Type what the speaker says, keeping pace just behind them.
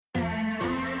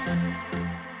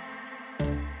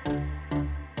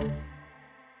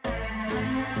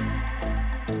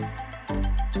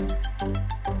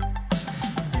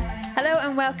Hello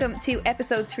and welcome to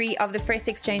episode 3 of the First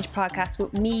Exchange podcast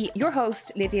with me, your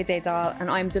host, Lydia Daydal,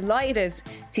 and I'm delighted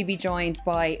to be joined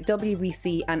by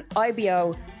WBC and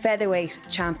IBO featherweight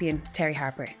champion Terri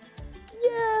Harper.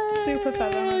 Yay! Super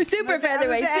featherweight. Super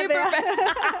featherweight.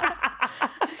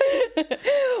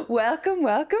 Welcome.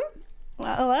 Well,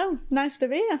 hello. Nice to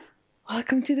be here.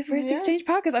 Welcome to the First Exchange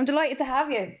podcast. I'm delighted to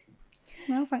have you.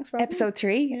 No, thanks for having me. Episode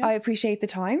 3. Yeah. I appreciate the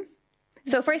time.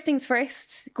 So first things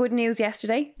first, good news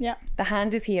yesterday. Yeah. The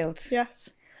hand is healed. Yes.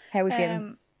 How are we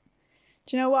feeling?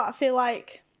 Do you know what? I feel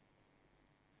like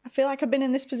I've been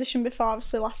in this position before,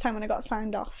 obviously last time when I got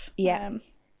signed off. Yeah.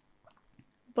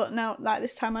 But now, like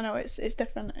this time I know it's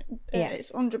different. Yeah.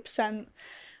 It's 100%.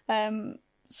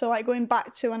 So like going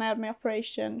back to when I had my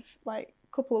operation, like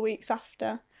a couple of weeks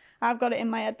after, I've got it in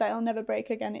my head that it'll never break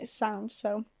again. It's sound.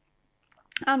 So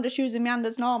I'm just using my hand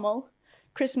as normal.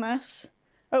 Christmas.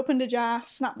 Opened a jar,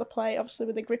 snapped the plate, obviously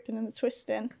with the gripping and the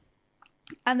twisting.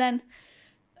 And then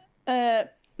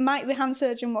Mike, the hand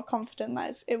surgeon, were confident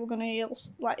that it was going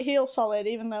to heal solid,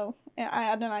 even though I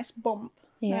had a nice bump.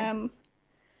 Yeah.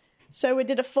 So we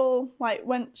did a full,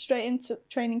 went straight into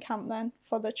training camp then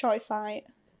for the Choi fight.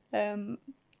 A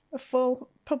full,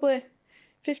 probably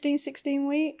 15, 16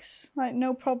 weeks,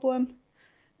 no problem.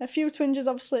 A few twinges,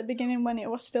 obviously, at the beginning when it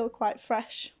was still quite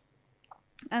fresh.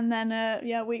 And then,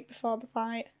 a week before the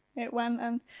fight, it went.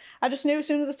 And I just knew as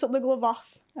soon as I took the glove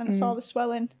off and saw the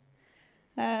swelling,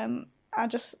 I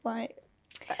just, tried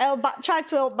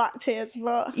to hold back tears.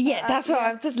 But yeah, that's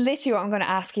that's literally what I'm going to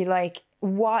ask you.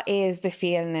 What is the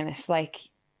feeling in it?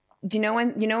 Do you know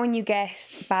when you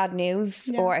get bad news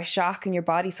or a shock and your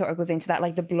body sort of goes into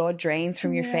that, the blood drains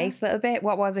from your face a little bit?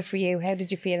 What was it for you? How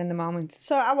did you feel in the moment?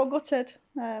 So I was gutted.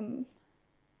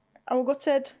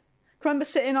 I remember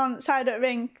sitting on the side of the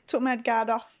ring, took my head guard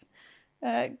off,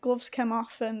 gloves came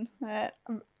off, and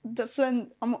that's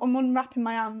then I'm unwrapping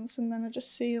my hands, and then I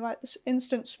just see this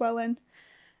instant swelling.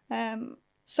 So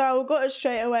I got it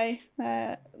straight away,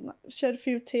 shed a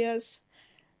few tears.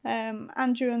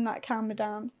 Andrew and that calmed me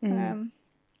down.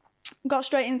 Got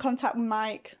straight in contact with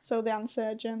Mike, so the hand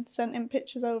surgeon, sent him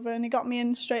pictures over, and he got me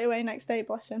in straight away next day,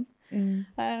 bless him.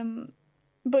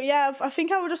 But yeah, I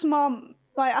think I was just more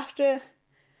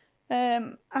after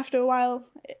a while,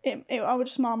 I was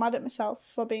just more mad at myself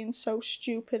for being so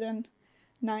stupid and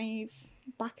naive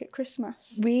back at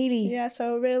Christmas. Really? Yeah,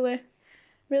 so really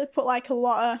put a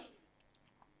lot of,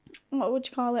 what would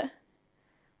you call it?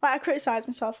 I criticised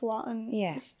myself a lot and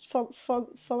for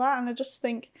that, and I just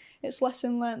think it's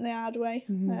lesson learnt the hard way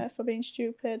for being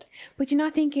stupid. But do you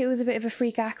not think it was a bit of a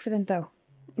freak accident though?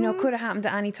 It could have happened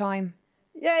at any time.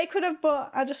 Yeah, it could have,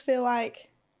 but I just feel like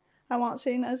I wasn't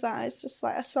seeing it as that. It's just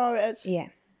I saw it as... Yeah.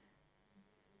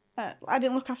 I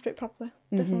didn't look after it properly.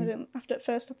 Definitely didn't after the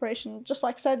first operation. Just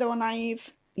like I said, I was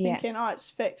naive, thinking, it's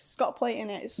fixed. It's got a plate in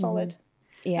it. It's solid.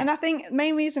 Yeah. And I think the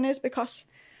main reason is because,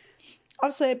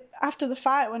 obviously, after the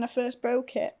fight, when I first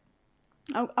broke it,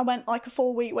 I went a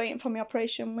full week waiting for my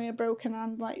operation with a broken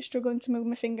hand, struggling to move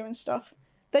my finger and stuff.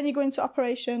 Then you go into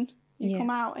operation, you come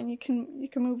out, and you can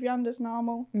move your hand as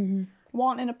normal.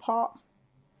 Weren't in a pot.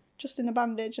 Just in a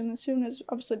bandage, and as soon as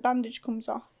obviously bandage comes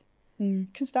off, you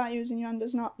can start using your hand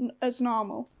as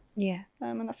normal. Yeah.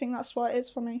 And I think that's what it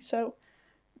is for me. So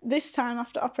this time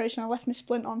after operation, I left my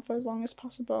splint on for as long as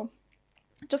possible.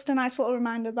 Just a nice little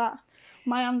reminder that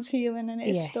my hand's healing and it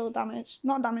is still damaged.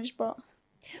 Not damaged, but...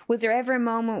 Was there ever a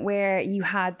moment where you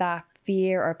had that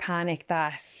fear or panic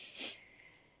that...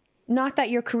 Not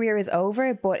that your career is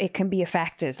over, but it can be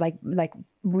affected,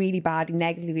 really badly,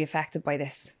 negatively affected by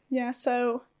this? Yeah,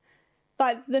 so...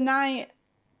 the night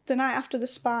after the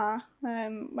spar,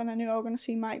 when I knew I was going to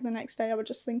see Mike the next day, I was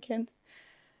just thinking,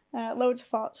 loads of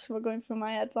thoughts were going through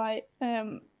my head.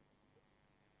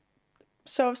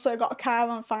 So obviously I got a car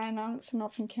on finance, and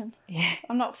I'm thinking,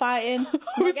 I'm not fighting.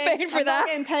 Who's paying for that?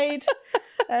 I'm not getting paid.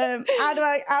 How do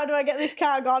I get this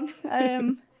car gone?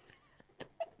 I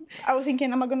was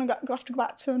thinking, am I going to have to go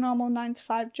back to a normal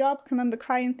 9-to-5 job? I remember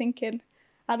crying, thinking,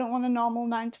 I don't want a normal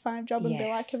 9-to-5 job and be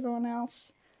like everyone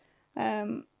else.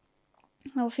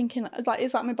 I was thinking,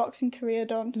 is that my boxing career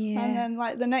done? Yeah. And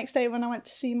then the next day when I went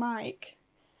to see Mike,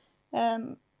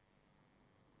 it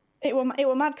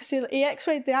were mad because he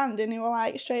x-rayed the hand, and he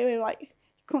were straight away he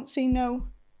couldn't see no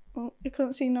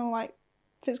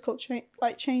physical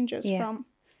changes from,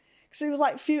 because it was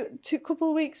couple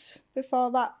of weeks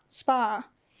before that spar.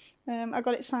 I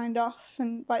got it signed off,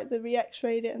 and they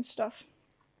re-x-rayed it and stuff,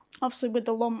 obviously with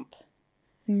the lump.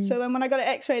 So then when I got it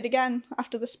x-rayed again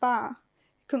after the spar,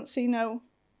 couldn't see no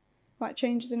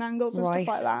changes in angles and stuff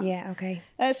like that. Yeah, okay.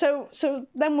 So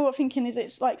then we were thinking, is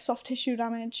it soft tissue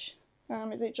damage?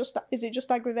 Is it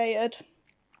just aggravated?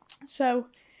 So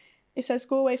he says,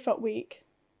 go away for a week.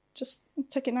 Just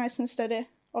take it nice and steady.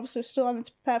 Obviously, still having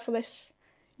to prepare for this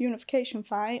unification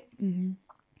fight. Mm-hmm.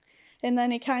 And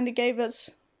then he kind of gave us,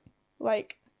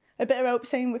 like, a bit of hope,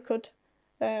 saying we could,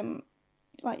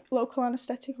 like, local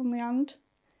anaesthetic on the hand.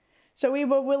 So we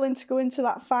were willing to go into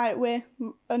that fight with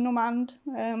a numb hand.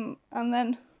 And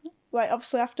then, like,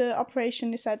 obviously after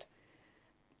operation, he said,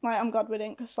 like, I'm glad we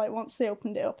didn't, because, like, once they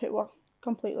opened it up, it was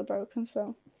completely broken,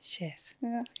 so... Shit.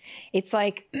 Yeah. It's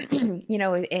like, you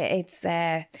know, it's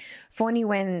funny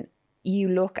when you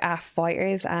look at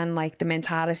fighters and like the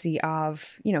mentality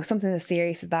of, you know, something as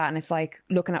serious as that, and it's like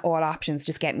looking at all options,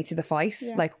 just get me to the fight.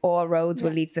 Yeah. Like all roads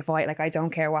will lead to the fight. Like I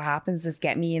don't care what happens, just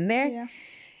get me in there. Yeah.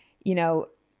 You know,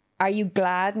 are you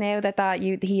glad now that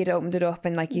he had opened it up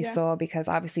and like you saw, because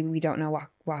obviously we don't know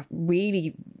what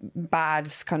really bad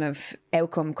kind of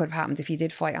outcome could have happened if you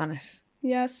did fight on it.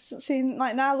 Yes, seeing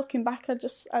like now looking back, I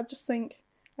just think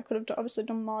I could have obviously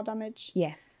done more damage.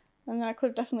 Yeah. And then I could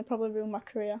have definitely probably ruined my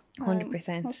career.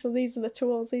 100%. So these are the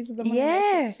tools, these are the money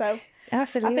makers. So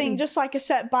absolutely. I think just like a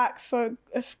setback for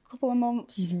a couple of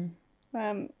months,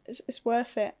 it's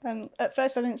worth it. And at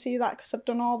first I didn't see that because I've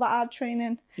done all that hard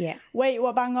training. Yeah. Weight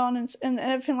were bang on and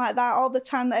everything like that. All the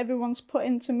time that everyone's put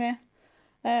into me.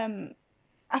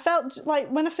 I felt like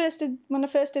when I first did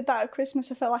that at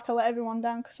Christmas, I felt like I let everyone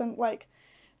down because I'm like,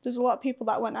 there's a lot of people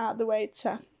that went out of the way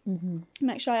to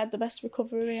make sure I had the best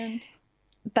recovery. And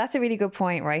that's a really good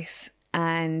point, right?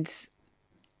 And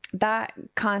that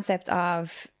concept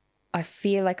of I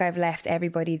feel like I've left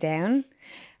everybody down,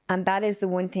 and that is the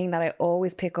one thing that I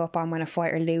always pick up on when a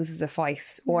fighter loses a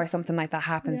fight or something like that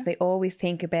happens. Yeah. They always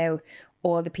think about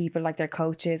all the people like their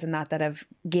coaches and that have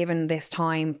given this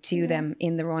time to them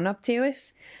in the run up to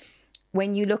it.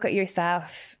 When you look at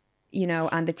yourself, you know,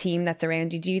 and the team that's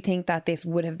around you, do you think that this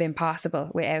would have been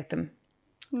possible without them?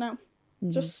 No.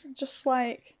 Just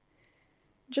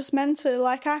mentally,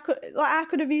 like I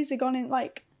could have easily gone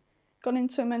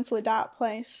into a mentally dark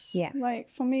place. Yeah.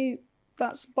 Like for me,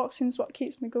 that's boxing's what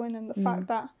keeps me going, and the fact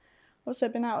that obviously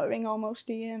I've been out of the ring almost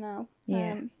a year now.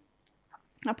 Yeah.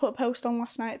 I put a post on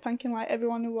last night thanking like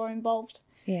everyone who were involved.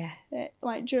 Yeah.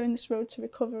 Like during this road to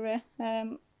recovery.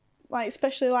 Like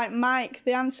especially like Mike,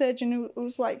 the hand surgeon, who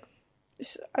was like,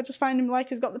 I just find him like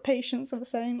he's got the patience of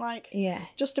saying like,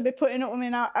 just to be putting up with me.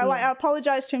 And I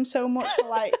apologise to him so much for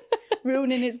like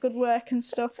ruining his good work and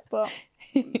stuff. But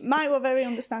Mike was very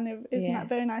understanding. He's a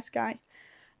very nice guy.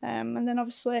 And then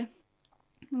obviously,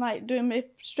 like doing my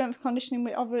strength and conditioning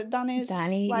with over at Danny's.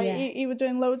 He was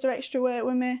doing loads of extra work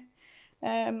with me.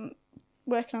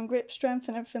 Working on grip strength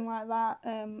and everything like that.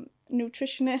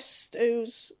 Nutritionist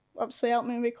who's obviously helped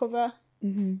me recover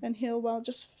and heal well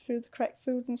just through the correct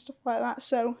food and stuff like that.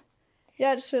 So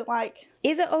yeah, I just feel like...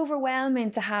 Is it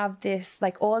overwhelming to have this,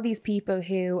 like all these people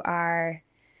who are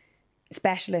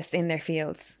specialists in their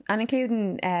fields, and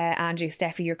including Andrew,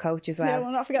 Steffi, your coach as well? Yeah,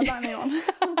 we'll not forget that anyone.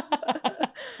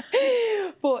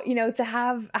 But, you know, to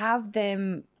have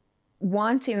them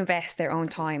want to invest their own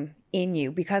time in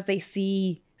you because they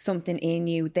see something in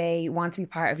you, they want to be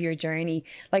part of your journey.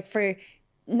 Like for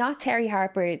not Terri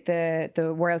Harper,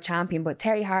 the world champion, but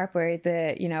Terri Harper,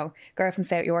 the, you know, girl from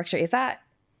South Yorkshire. Is that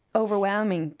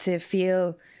overwhelming to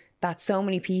feel that so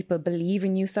many people believe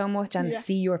in you so much and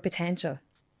see your potential?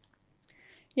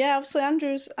 Yeah, obviously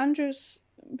Andrew's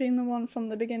been the one from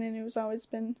the beginning who's always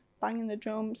been banging the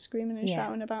drum, screaming and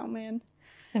shouting about me,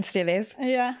 and still is.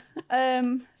 Yeah.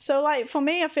 So like for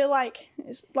me, I feel like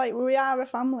it's like we are a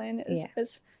family, and it's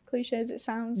as cliche as it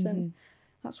sounds, and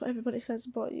that's what everybody says.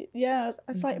 But yeah,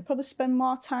 it's like I probably spend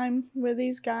more time with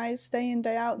these guys day in,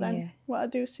 day out than what I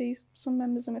do see some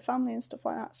members of my family and stuff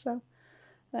like that. So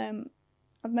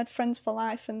I've made friends for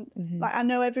life, and like I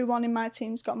know everyone in my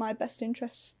team's got my best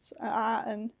interests at heart,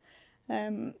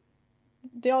 and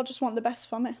they all just want the best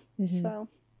for me. So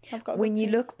I've got a when good you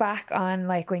team. look back on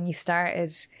like when you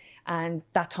started and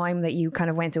that time that you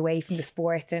kind of went away from the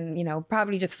sport and, you know,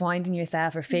 probably just finding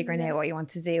yourself or figuring out what you want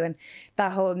to do, and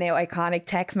that whole now iconic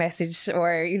text message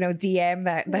or, you know, DM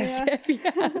that Steffi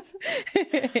has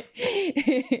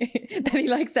that he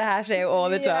likes to hash out all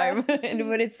the time.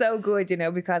 But it's so good, you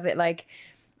know, because it, like,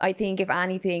 I think if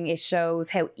anything, it shows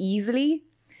how easily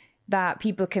that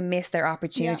people can miss their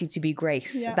opportunity to be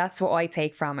great. Yeah. That's what I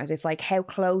take from it. It's like how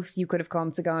close you could have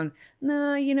come to going,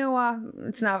 no, you know what?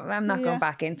 It's not, I'm not going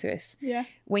back into it. Yeah.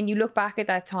 When you look back at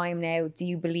that time now, do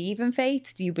you believe in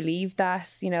fate? Do you believe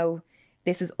that, you know,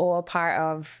 this is all part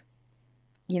of,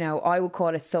 you know, I would call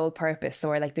it soul purpose,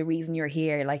 or like the reason you're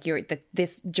here, like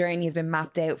this journey has been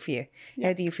mapped out for you.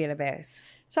 How do you feel about it?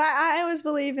 So I always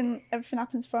believe in everything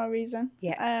happens for a reason.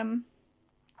 Yeah.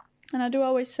 And I do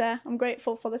always say I'm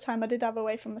grateful for the time I did have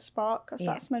away from the sport, because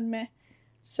that's made me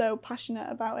so passionate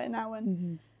about it now.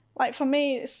 And like for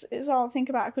me, it's all I think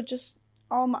about. I could just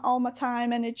all my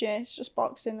time, energy, it's just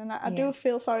boxing. And I do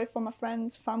feel sorry for my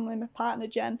friends, family, my partner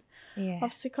Jen. Yeah.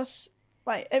 Obviously, because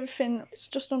like everything, it's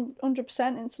just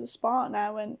 100% into the sport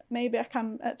now, and maybe I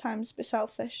can at times be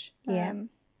selfish. Yeah.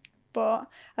 But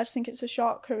I just think it's a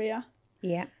short career.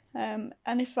 Yeah. And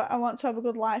if I want to have a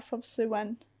good life, obviously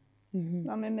when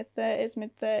I'm in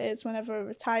mid-30s, whenever I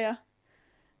retire,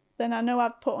 then I know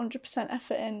I've put 100%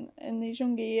 effort in these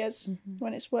younger years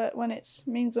when it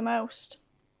means the most.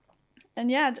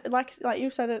 And yeah, like you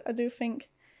said, I do think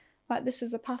like this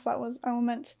is the path that I was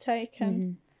meant to take,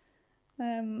 and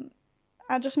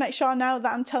I just make sure now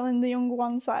that I'm telling the younger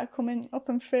ones that are coming up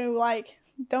and through, like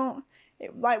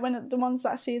when the ones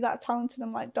that I see that are talented,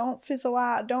 I'm like, don't fizzle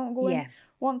out, don't go and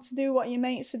want to do what your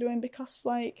mates are doing, because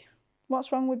like,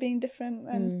 what's wrong with being different?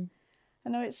 And I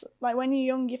know it's like when you're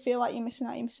young, you feel like you're missing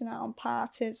out on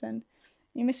parties, and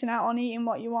you're missing out on eating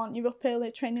what you want. You're up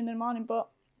early training in the morning, but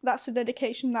that's the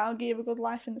dedication that'll give a good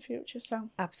life in the future. So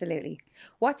absolutely.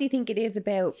 What do you think it is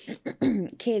about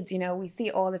kids? You know, we see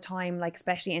it all the time, like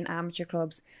especially in amateur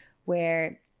clubs,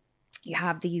 where you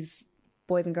have these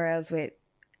boys and girls with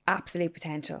absolute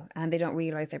potential, and they don't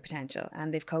realise their potential,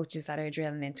 and they've coaches that are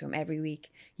drilling into them every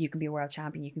week, you can be a world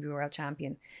champion, you can be a world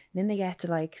champion. And then they get to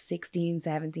like 16,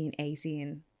 17,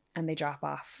 18 and they drop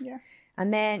off. Yeah.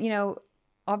 And then, you know,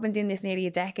 I've been doing this nearly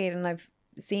a decade, and I've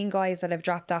seen guys that have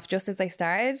dropped off just as they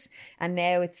started, and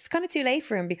now it's kind of too late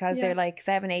for them, because they're like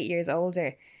 7-8 years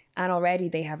older, and already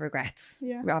they have regrets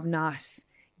of not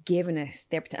giving it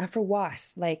their potential. For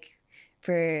what? Like,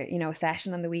 for, you know, a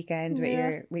session on the weekend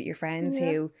with your friends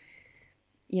who,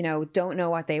 you know, don't know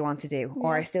what they want to do,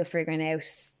 or are still figuring out,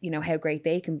 you know, how great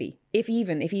they can be, if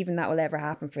even that will ever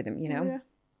happen for them, you know.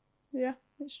 Yeah,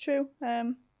 it's true.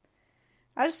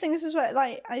 I just think this is what,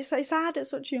 like, it's hard at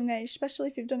such a young age, especially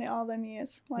if you've done it all them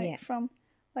years. Like from,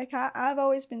 like I've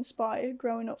always been spotted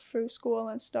growing up through school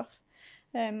and stuff.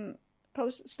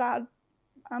 Probably started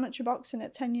amateur boxing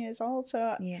at 10 years old,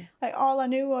 so like all I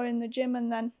knew were in the gym,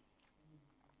 and then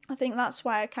I think that's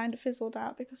why I kind of fizzled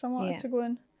out, because I wanted to go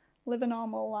and live a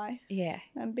normal life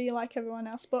and be like everyone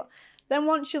else. But then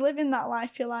once you live in that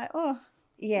life, you're like, oh,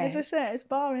 as I say, it's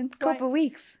boring. Couple of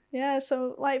weeks. Yeah,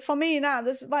 so like for me now,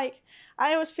 there's like,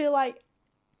 I always feel like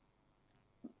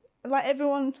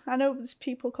everyone, I know there's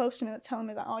people close to me that tell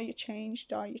me that, oh, you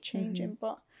changed, or you're changing,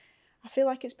 but I feel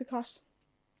like it's because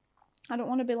I don't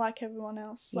want to be like everyone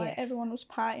else. Like everyone was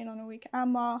partying on a week.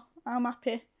 I'm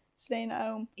happy staying at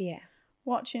home. Yeah.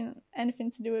 Watching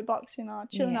anything to do with boxing or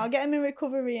chilling or getting my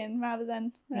recovery in, rather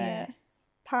than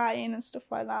partying and stuff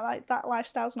like that. Like that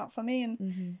lifestyle's not for me,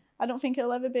 and I don't think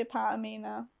it'll ever be a part of me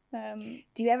now.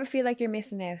 Do you ever feel like you're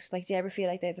missing out? Like, do you ever feel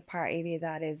like there's a part of you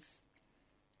that is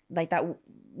like that,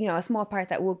 you know, a small part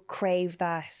that will crave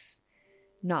that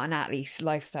not an athlete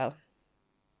lifestyle?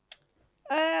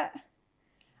 I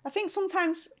think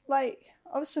sometimes, like,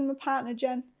 obviously my partner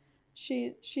Jen,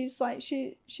 she's like,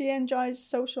 she enjoys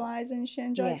socialising, she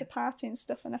enjoys a party and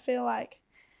stuff, and I feel like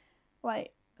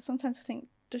sometimes I think,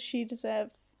 does she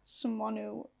deserve someone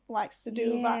who likes to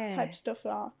do that type of stuff,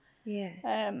 or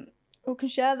who can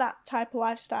share that type of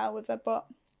lifestyle with her? But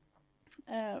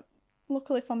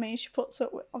luckily for me, she puts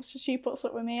up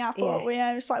with me, I put up with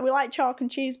her. It's like we like chalk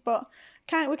and cheese, but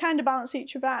we kind of balance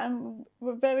each other out, and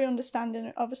we're very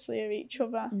understanding, obviously, of each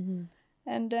other.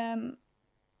 And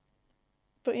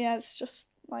but yeah, it's just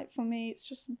like, for me, it's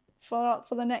just for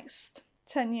the next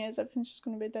 10 years, everything's just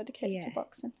going to be dedicated to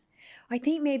boxing. I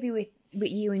think maybe with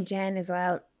you and Jen as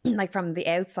well, like from the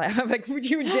outside, I'm like, with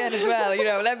you and Jen as well, you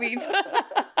know, let me...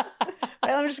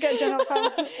 Right, let me just get Jen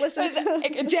off. Listen.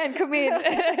 Jen, come in.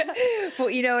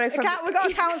 But, you know... Like we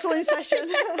got a counselling session.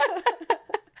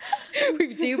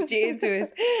 We've duped you into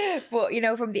it. But, you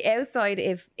know, from the outside,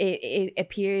 if it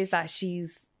appears that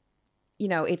she's, you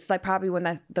know, it's like probably one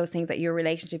of those things that your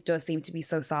relationship does seem to be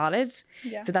so solid.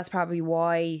 Yeah. So that's probably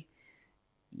why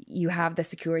you have the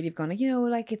security of going, you know,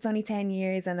 like, it's only 10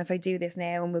 years, and if I do this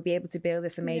now, and we'll be able to build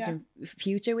this amazing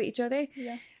future with each other.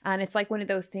 Yeah. And it's like one of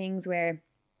those things where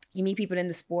you meet people in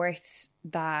the sport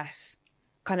that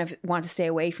kind of want to stay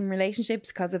away from relationships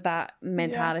because of that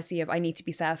mentality of, I need to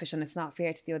be selfish and it's not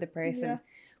fair to the other person. Yeah.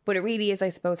 But it really is, I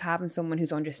suppose, having someone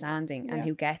who's understanding and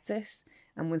who gets it.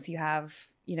 And once you have,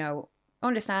 you know,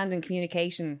 understanding,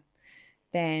 communication,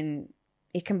 then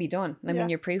it can be done. I mean,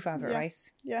 you're proof of it,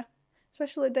 right? Yeah.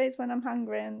 Especially the days when I'm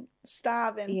hungry and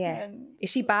starving. Yeah. And is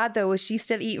she bad though? Is she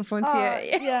still eating in front of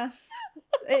you? Yeah.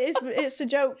 it's a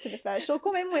joke, to be fair. She'll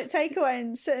come in with takeaway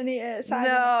and sit and eat it aside.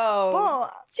 No.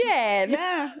 But Jen.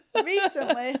 Yeah.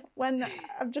 Recently, when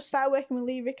I've just started working with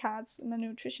Lee Rickards, my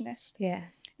nutritionist. Yeah.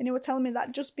 And he was telling me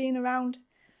that just being around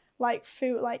like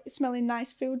food, like smelling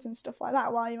nice foods and stuff like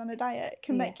that while you're on a diet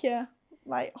can make you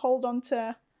like hold on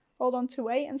to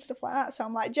weight and stuff like that. So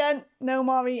I'm like, Jen, no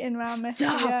more eating around me.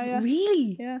 Stop. Yeah.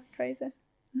 Really? Yeah, crazy.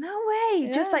 No way.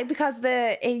 Yeah. Just like because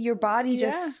your body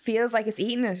just feels like it's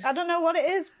eating it. I don't know what it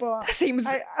is, but that seems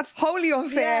wholly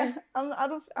unfair.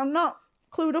 Yeah, I'm not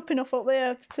clued up enough up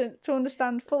there to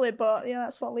understand fully, but yeah,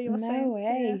 that's what Lee was saying. No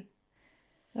way.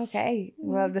 Yeah. Okay.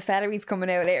 Well, the celery's coming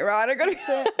out later on. I'm going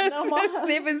to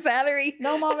sniffing celery.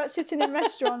 No more sitting in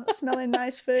restaurants smelling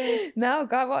nice food. No,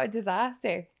 God, what a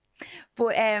disaster.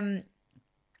 But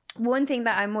one thing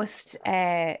that I must,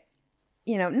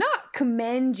 not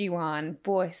commend you on,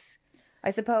 but I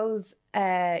suppose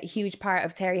a huge part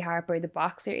of Terri Harper, the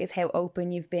boxer, is how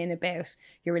open you've been about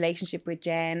your relationship with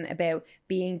Jen, about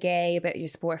being gay, about your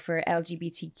support for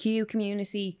LGBTQ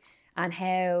community, and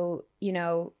how,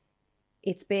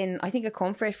 it's been, I think, a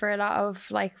comfort for a lot of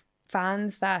like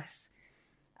fans that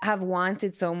have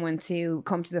wanted someone to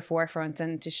come to the forefront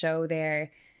and to show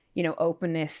their,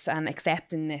 openness and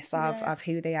acceptingness of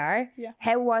who they are. Yeah.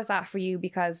 How was that for you?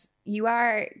 Because you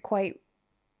are quite,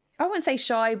 I wouldn't say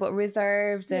shy, but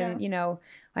reserved. And,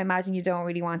 I imagine you don't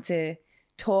really want to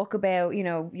talk about,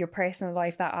 your personal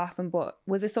life that often. But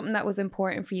was it something that was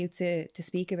important for you to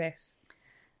speak about?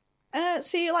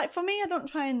 See, like for me, I don't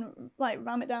try and like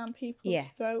ram it down people's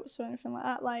throats or anything like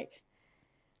that. Like,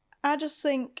 I just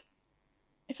think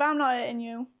if I'm not hurting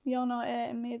you, you're not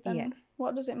hurting me, then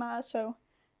what does it matter? So,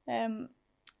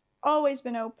 always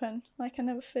been open. Like, I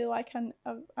never feel like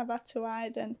I've had to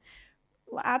hide, and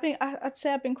I'd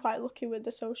say I've been quite lucky with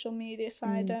the social media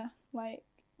side. Like,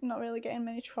 not really getting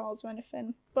many trolls or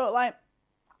anything, but like,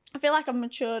 I feel like I've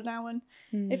matured now, and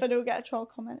if I do get a troll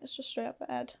comment, it's just straight up the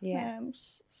head. Yeah.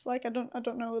 It's like I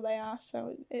don't know who they are,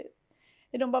 so it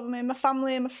don't bother me. My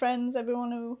family and my friends,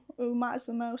 everyone who matters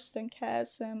the most and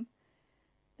cares,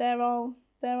 they're all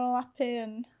happy,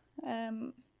 and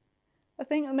I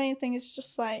think the main thing is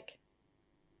just like,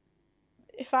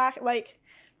 if I like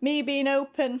me being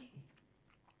open,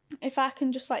 if I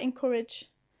can just like encourage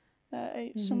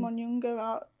someone younger,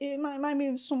 or it might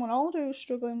be someone older who's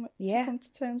struggling to come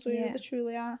to terms with who they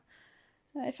truly are.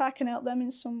 If I can help them in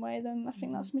some way, then I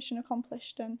think that's mission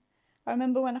accomplished. And I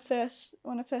remember when I first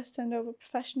turned over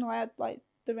professional, I had like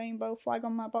the rainbow flag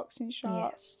on my boxing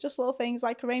shorts, just little things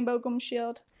like a rainbow gum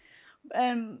shield.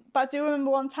 But I do remember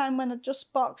one time when I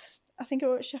just boxed, I think it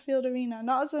was at Sheffield Arena,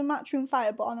 not as a matchroom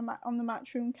fighter, but on the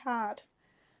matchroom card.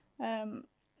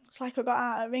 It's like I got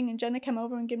out of the ring and Jenna came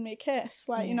over and gave me a kiss,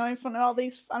 like, in front of all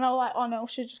these, and I was like, oh no,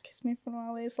 she just kissed me in front of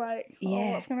all these, like,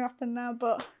 oh, what's going to happen now?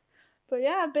 But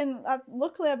yeah,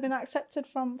 luckily I've been accepted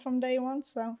from day one,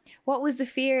 so. What was the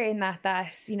fear in that,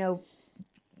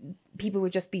 people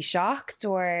would just be shocked,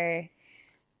 or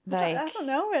like? I don't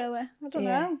know, really. I don't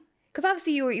know. Because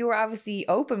obviously you were obviously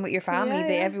open with your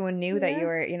family. Everyone knew that you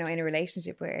were, in a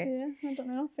relationship with her. Yeah, I don't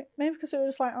know. Maybe because it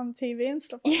was like on TV and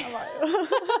stuff like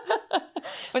that.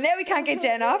 Well, now we can't get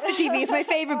Jen off the TV. It's my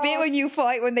favourite bit when you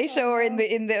fight, when they show her in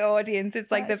the audience.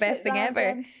 It's like the best thing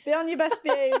ever. Jen. Be on your best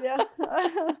behaviour.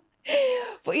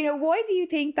 But why do you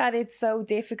think that it's so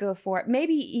difficult for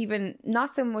maybe even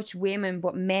not so much women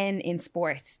but men in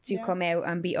sports to come out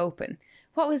and be open?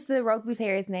 What was the rugby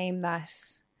player's name that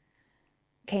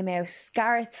came out?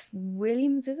 Gareth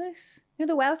Williams, is it?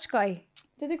 The Welsh guy.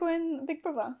 Did he go in Big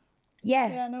Brother? Yeah.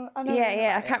 Yeah, I know.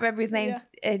 Yeah. I can't remember his name.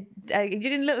 Yeah. You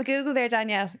did a little Google there,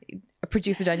 Danielle.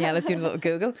 Producer Danielle is doing a little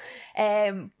Google.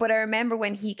 But I remember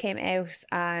when he came out,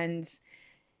 and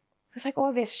it was like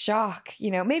all this shock,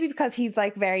 maybe because he's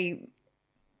like very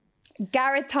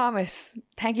Gareth Thomas.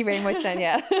 Thank you very much,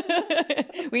 Danielle.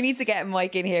 We need to get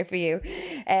Mike in here for you.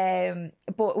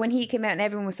 But when he came out and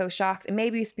everyone was so shocked, and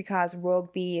maybe it's because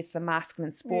rugby, it's the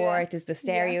masculine sport, it's the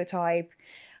stereotype.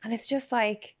 And it's just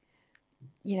like,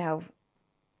 it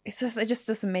just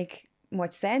doesn't make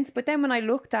much sense. But then when I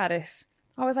looked at it,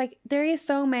 I was like, there is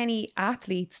so many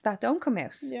athletes that don't come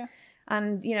out. Yeah.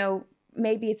 And,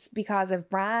 maybe it's because of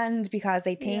brand, because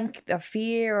they think of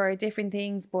fear or different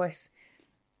things, but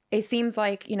it seems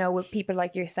like, with people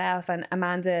like yourself and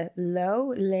Amanda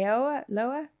Loa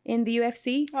in the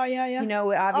UFC. Oh, yeah.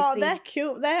 Obviously. Oh, they're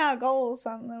cute. They are goals,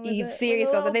 aren't they?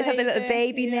 Serious goals. And they have the little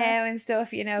baby now and stuff,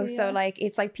 So, like,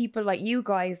 it's like people like you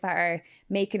guys that are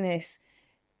making it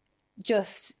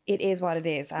just, it is what it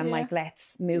is. And, like,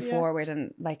 let's move forward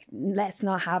and, like, let's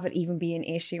not have it even be an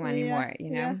issue anymore,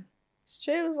 Yeah. It's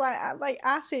true. It was like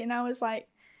I see it now as like,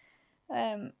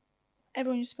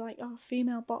 everyone used to be like, oh,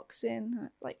 female boxing,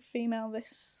 like female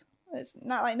this. It's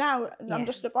not like now. I'm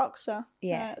just a boxer.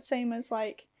 Yeah. Same as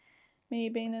like me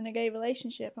being in a gay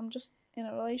relationship. I'm just in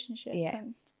a relationship. Yeah.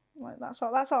 And like that's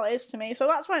all it is to me. So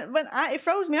that's when it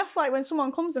throws me off. Like when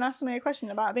someone comes and asks me a question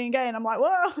about being gay, and I'm like, whoa,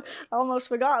 I almost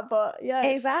forgot. But yeah,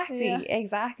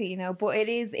 exactly. You know, but it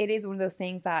is one of those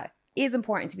things that is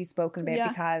important to be spoken about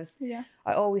because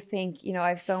I always think, you know, I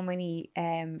have so many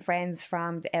friends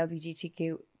from the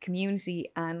LGBTQ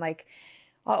community, and like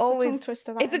I always, a tongue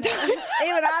twister. That, it's a tongue.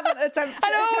 Even I don't attempt.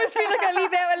 I always feel like I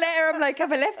leave out a letter. I'm like,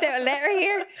 have I left out a letter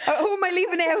here? Who am I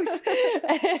leaving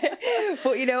out?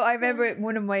 But you know, I remember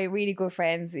one of my really good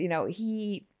friends. You know,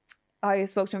 I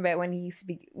spoke to him about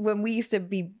when we used to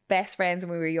be best friends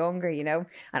when we were younger. You know,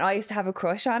 and I used to have a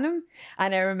crush on him.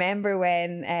 And I remember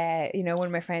when you know, one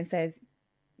of my friends says,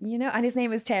 you know, and his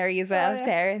name is Terry as well,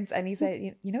 Terrence, and he said,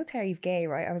 you know, Terry's gay,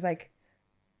 right? I was like,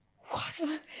 what?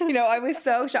 You know, I was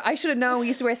so shocked. I should have known. We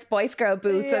used to wear Spice Girl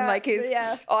boots and like his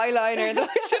eyeliner, and I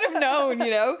should have known,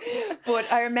 you know. But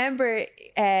I remember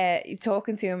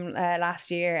talking to him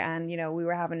last year, and you know, we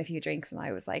were having a few drinks, and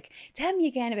I was like, tell me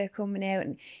again about coming out.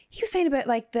 And he was saying about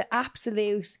like the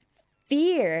absolute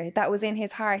fear that was in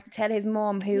his heart to tell his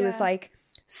mum, who was like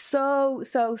so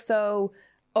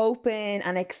open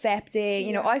and accepting.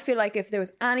 You know, I feel like if there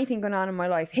was anything going on in my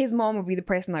life, his mom would be the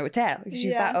person I would tell.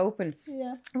 She's that open.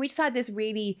 Yeah. And we just had this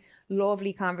really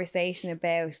lovely conversation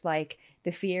about like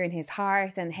the fear in his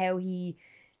heart and how he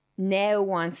now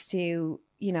wants to,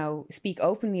 you know, speak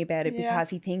openly about it because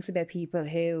he thinks about people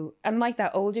who, and like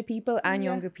that, older people and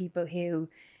younger people who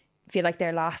feel like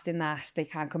they're lost in that they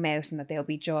can't come out and that they'll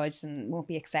be judged and won't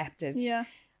be accepted. Yeah.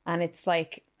 And it's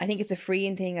like, I think it's a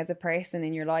freeing thing as a person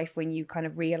in your life when you kind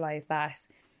of realize that,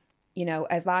 you know,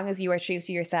 as long as you are true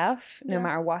to yourself, no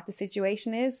matter what the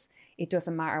situation is, it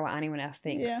doesn't matter what anyone else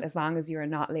thinks, as long as you're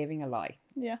not living a lie.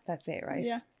 Yeah. That's it, right?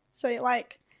 Yeah. So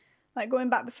like going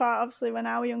back before, obviously when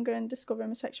I was younger and discovering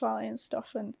my sexuality and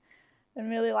stuff and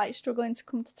really like struggling to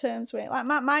come to terms with it. Like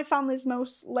my family's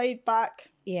most laid back.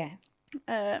 Yeah.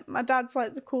 My dad's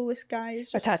like the coolest guy.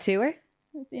 He's just, a tattooer?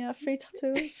 Yeah, 3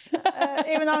 tattoos.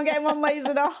 Even though I'm getting one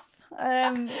lasered off.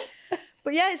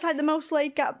 But yeah, it's like the most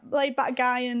laid back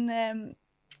guy, and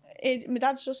my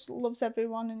dad just loves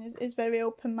everyone and is very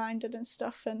open minded and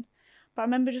stuff. But I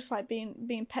remember just like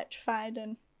being petrified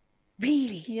and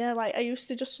really, yeah, like I used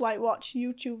to just like watch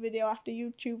YouTube video after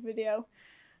YouTube video,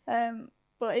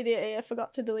 but I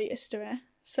forgot to delete history.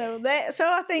 So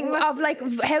I think of like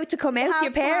how to come out to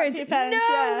your parents.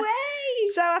 No way.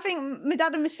 So I think my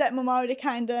dad and my stepmom already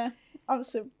kind of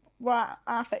obviously were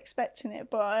half expecting it,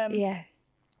 but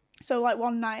so like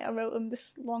one night I wrote them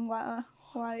this long letter,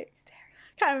 like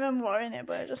can't remember what in it,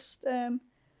 but I just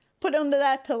put it under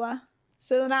their pillow.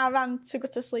 So then I ran to go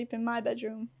to sleep in my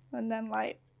bedroom, and then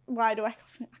like wide awake,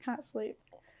 I can't sleep.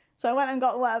 So I went and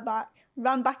got the letter back,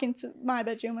 ran back into my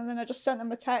bedroom, and then I just sent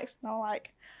them a text, and I was like,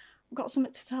 I've got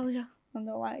something to tell you. And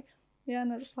they're like, yeah,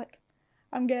 and they're just like,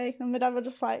 I'm gay. And my dad was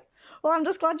just like, well, I'm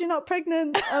just glad you're not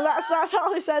pregnant. And that's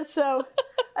all he said. So,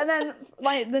 and then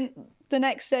like the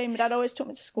next day, my dad always took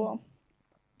me to school.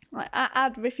 Like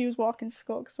I'd refuse walking to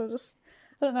school because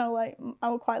I don't know, like I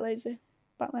was quite lazy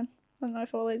back then. I don't know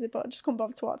if I was lazy, but I just couldn't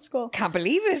bother to walk to school. Can't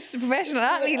believe it. Professional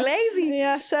athlete, lazy.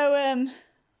 Yeah, so,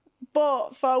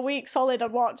 but for a week solid,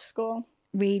 I'd walk to school.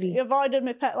 Really? I avoided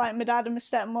my dad and my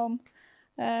stepmom.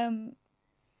 And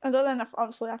then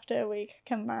obviously after a week I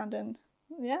came round and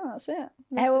that's it.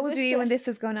 How old were you when this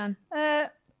was going on?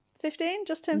 15,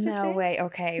 just turned 15. No way,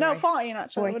 okay. No, right. 14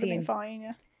 actually. 14. It would have been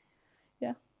 14,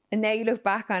 yeah. And now you look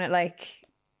back on it like,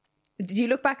 did you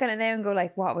look back on it now and go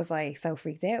like, what was I so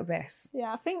freaked out about?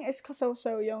 Yeah, I think it's because I was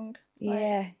so young.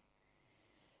 Yeah.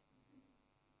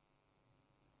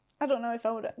 I don't know if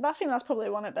I would. I think that's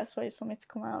probably one of the best ways for me to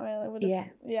come out, really.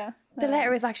 Yeah. The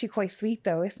letter is actually quite sweet,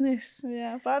 though, isn't it?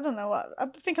 Yeah, but I don't know what. I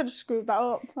think I just screwed that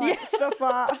up. Like, stuff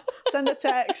like that. Send a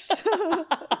text.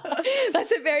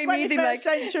 That's a very me thing. Like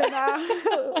century now.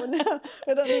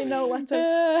 We don't need no letters.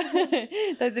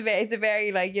 It's a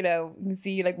very like, you know, you can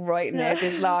see you like writing out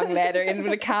this long letter in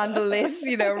with a candlelit,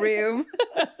 you know, room,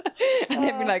 and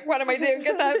then be like, what am I doing?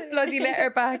 Get that bloody letter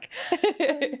back.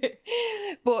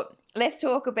 But let's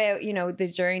talk about, you know, the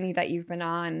journey that you've been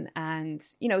on, and,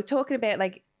 you know, talking about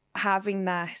like having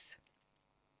that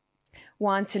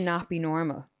want to not be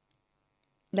normal.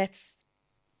 Let's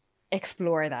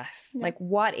explore that. Yeah. Like,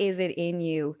 what is it in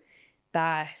you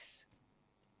that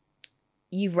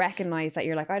you've recognized that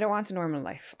you're like, I don't want a normal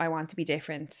life. I want to be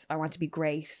different. I want to be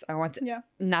great. I want to,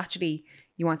 naturally,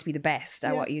 you want to be the best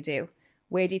at what you do.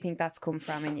 Where do you think that's come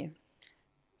from in you?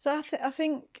 So I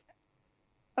think,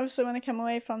 obviously, when I came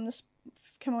away from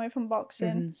came away from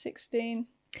boxing, 16.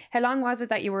 How long was it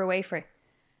that you were away for?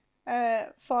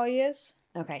 4 years.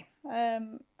 Okay.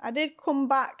 I did come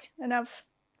back and have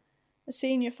a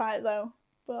senior fight though,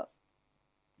 but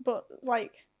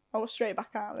like I was straight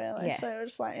back out really. Yeah. So it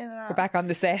was like in and out. We're back on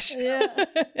the set. Yeah.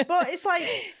 But it's like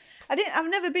I've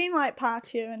never been like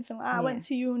party or anything like that. I went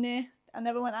to uni. I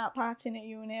never went out partying at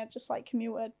uni. I just like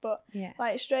commuted. But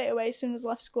like straight away, as soon as I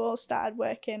left school, started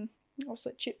working.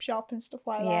 Obviously chip shop and stuff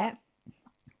like that.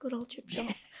 Good old chip shop.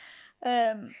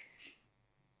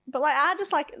 But like I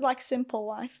just like simple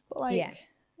life. But like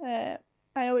I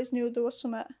always knew there was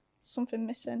something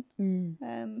missing.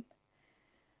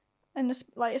 And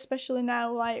like especially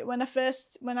now, like when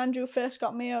Andrew first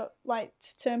got me up, like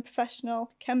to turn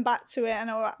professional, came back to it,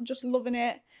 and I was just loving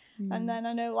it. And then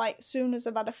I know like soon as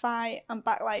I've had a fight, I'm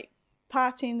back like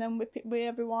partying then with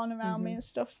everyone around me and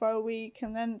stuff for a week,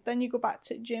 and then you go back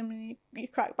to the gym and you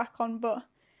crack back on. But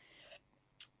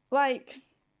like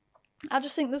I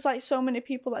just think there's like so many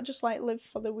people that just like live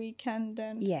for the weekend,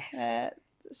 and they're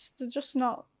just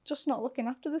not looking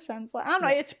after the sense. Like I'm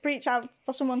not here to preach out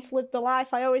for someone to live the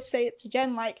life. I always say it to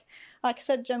Jen, like I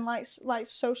said, Jen likes to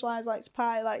socialise, likes to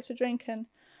party, likes to drink, and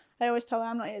I always tell her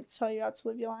I'm not here to tell you how to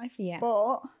live your life. Yeah.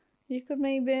 But you could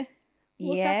maybe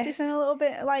look after this in a little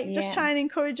bit, like just try and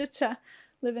encourage her to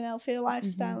live an healthier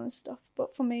lifestyle and stuff.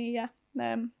 But for me,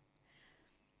 I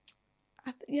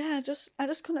just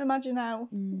couldn't imagine how.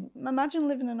 Imagine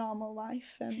living a normal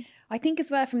life. And I think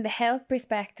as well from the health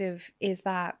perspective is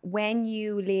that when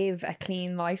you live a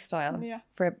clean lifestyle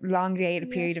for a long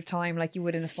period of time, like you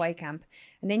would in a fight camp,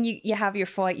 and then you have your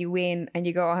fight, you win, and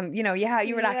you go on, you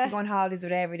relax, you go on holidays,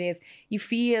 whatever it is, you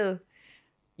feel.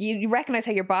 You recognise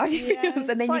how your body feels,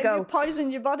 and then you go, you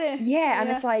poison your body. Yeah, and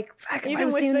it's like, fuck, even I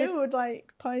was with doing food, this.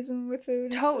 like poison with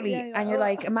food. Totally, and you're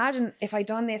like, imagine if I'd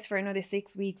done this for another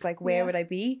 6 weeks, like where would I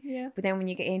be? Yeah. But then when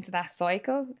you get into that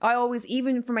cycle, I always,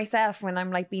 even for myself, when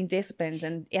I'm like being disciplined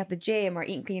and at the gym or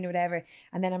eating clean or whatever,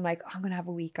 and then I'm like, I'm gonna have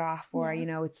a week off, or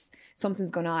it's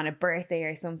something's going on, a birthday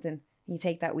or something. And you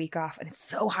take that week off, and it's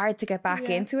so hard to get back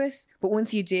into it. But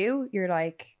once you do, you're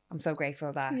like, I'm so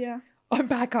grateful that. Yeah. I'm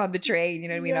back on the train, you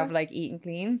know what I mean, of like eating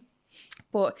clean.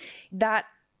 But that,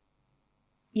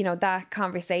 that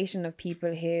conversation of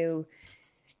people who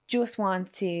just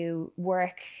want to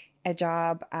work a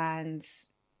job and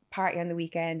party on the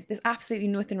weekend, there's absolutely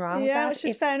nothing wrong with that. Yeah, which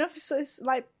is fair enough. So it's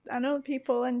like, I know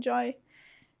people enjoy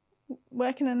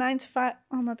working a 9 to 5.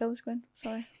 Oh, my bill is going,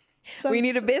 sorry. We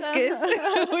need a biscuit.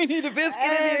 We need a biscuit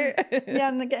in here. Yeah,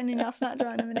 I'm getting in your snack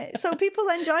drawer in a minute. So people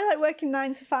enjoy like working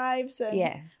 9 to 5s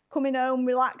and coming home,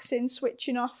 relaxing,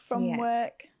 switching off from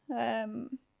work.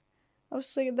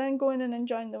 Obviously, then going and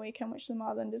enjoying the weekend, which they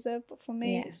more than deserve. But for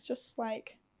me, it's just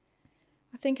like,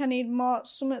 I think I need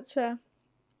something to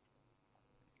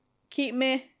keep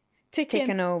me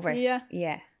ticking over.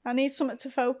 Yeah. I need something to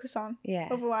focus on. Yeah.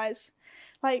 Otherwise,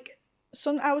 like,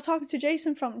 I was talking to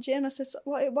Jason from gym. I said,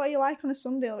 what are you like on a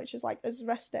Sunday, which is like as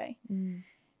rest day?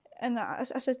 And I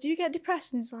said, do you get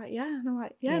depressed? And he's like, yeah. And I'm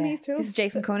like, yeah, me too. This is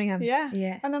Jason Cunningham.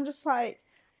 Yeah. And I'm just like,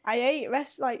 I hate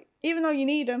rest. Like, even though you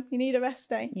need them, you need a rest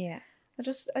day. Yeah. I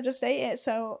just hate it.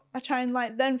 So I try and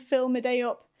like then fill my day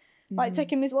up, like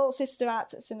taking my little sister out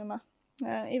to the cinema,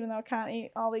 even though I can't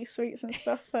eat all these sweets and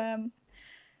stuff.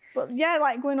 But yeah,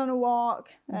 like going on a walk,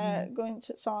 going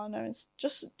to sauna, and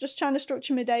just trying to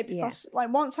structure my day, because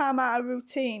like once I'm out of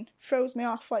routine, throws me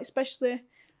off. Like especially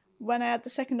when I had the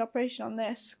second operation on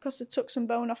this, because I took some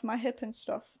bone off my hip and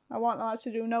stuff. I wasn't allowed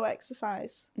to do no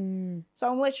exercise,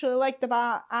 so I'm literally legged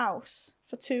about house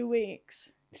for 2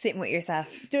 weeks, sitting with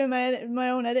yourself, doing my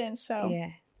own editing. So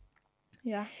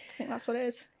yeah, I think that's what it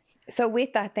is. So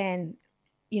with that, then,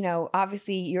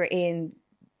 obviously you're in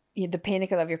the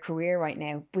pinnacle of your career right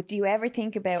now, but do you ever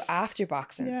think about after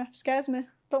boxing? Yeah, it scares me.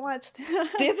 Don't like to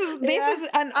this is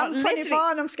and I'm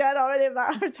 24 and I'm scared already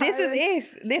about retiring. This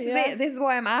is it. This is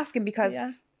why I'm asking, because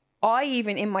I,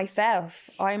 even in myself,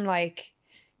 I'm like,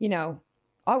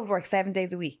 I would work 7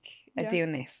 days a week at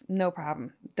doing this, no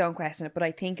problem, don't question it. But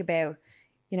I think about,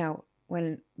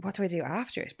 what do I do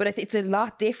after it? But it's a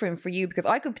lot different for you, because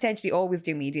I could potentially always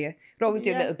do media, could always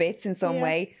do little bits in some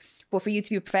way, but for you to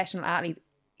be a professional athlete,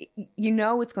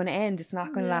 it's going to end. It's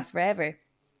not going to last forever.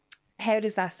 How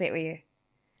does that sit with you?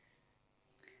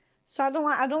 So I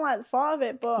don't like the thought of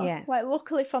it, but like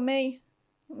luckily for me,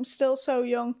 I'm still so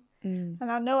young, and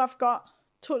I know I've got,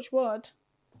 touch wood,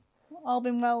 all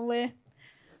been well with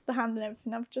the hand and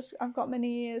everything. I've got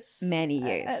many years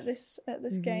at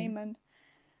this game, and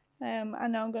I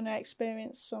know I'm going to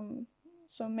experience some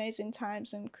amazing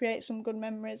times and create some good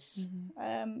memories.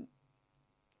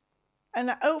 and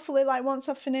hopefully, like, once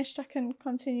I've finished, I can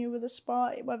continue with the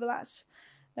sport, whether that's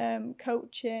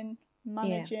coaching,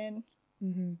 managing,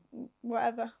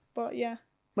 whatever. But yeah.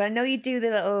 Well, I know you do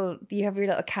you have your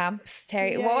little camps,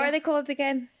 Terri. Yeah, what are they called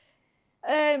again?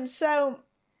 So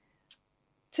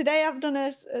today I've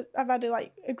had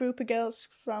a group of girls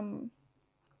from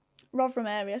Rotherham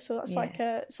area, so that's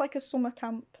it's like a summer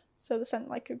camp. So they sent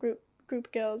like a group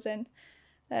of girls in.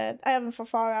 I have them for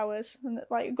 4 hours, and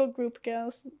like a good group of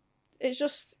girls.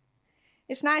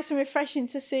 It's nice and refreshing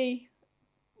to see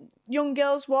young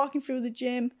girls walking through the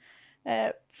gym.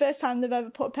 First time they've ever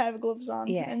put a pair of gloves on,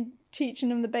 and teaching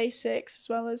them the basics, as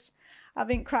well as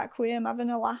having crack with them, having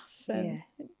a laugh, and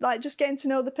like just getting to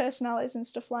know the personalities and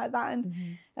stuff like that.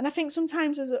 And I think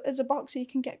sometimes as a boxer you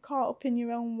can get caught up in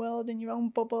your own world, in your own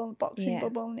bubble, boxing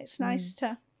bubble, and it's nice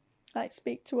to like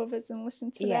speak to others and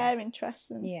listen to their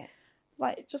interests and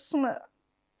like just something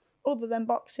other than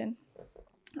boxing.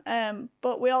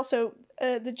 But we also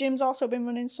the gym's also been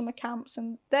running summer camps,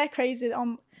 and they're crazy.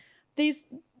 On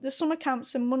the summer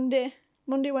camps are Monday,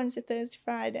 Wednesday, Thursday,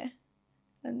 Friday,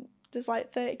 and there's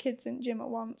like 30 kids in the gym at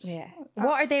once. Yeah.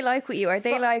 What are they like with you? Are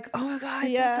they like, oh my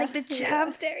God, that's like the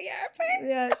champ, Terri Harper?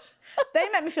 Yes. They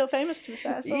make me feel famous, to be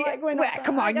fair. So like,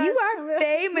 come on, you are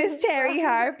famous, Terri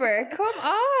Harper. Come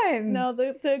on. No,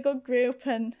 they're a good group,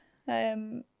 and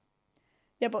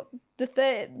but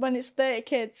when it's 30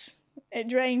 kids, it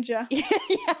drains you.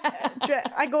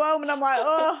 I go home and I'm like,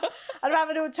 I'd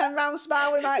rather do a 10-round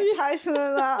spar with Mike Tyson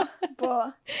than that.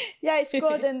 But yeah, it's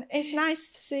good, and it's nice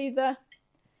to see the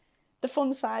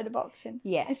fun side of boxing.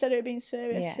 Yeah. Instead of it being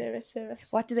serious.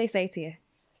 What do they say to you?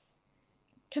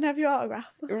 Can I have your autograph?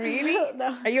 Really?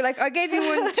 No. Are you like, I gave you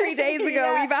one 3 days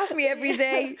ago. You've asked me every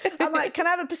day. I'm like, can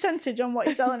I have a percentage on what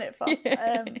you're selling it for?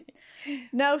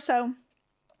 No, so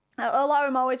a lot of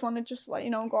them always want to just like,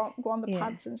 go on the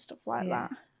pads and stuff like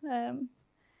that.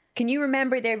 Can you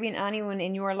remember there being anyone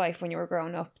in your life when you were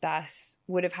growing up that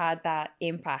would have had that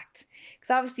impact?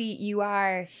 Because obviously you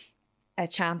are a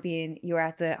champion, you are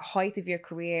at the height of your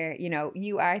career,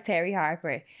 you are Terri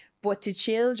Harper, but to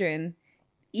children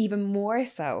even more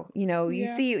so, you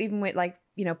see it even with like,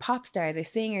 pop stars or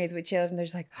singers with children, they're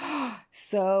just like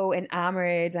so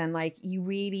enamored, and like you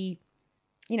really,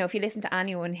 if you listen to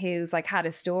anyone who's like had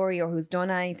a story or who's done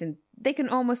anything, they can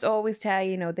almost always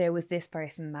tell there was this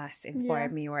person that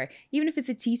inspired me, or even if it's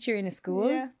a teacher in a school.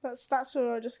 Yeah, that's what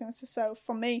I was just gonna say. So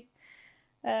for me,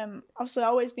 obviously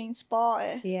always been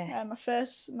sporty. Yeah. My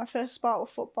first sport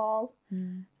was football.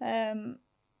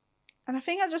 And I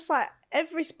think I just like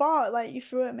every sport like you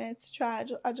threw at me to try.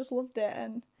 I just loved it,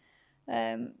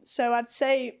 and so I'd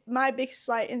say my biggest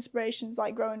like inspirations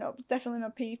like growing up definitely my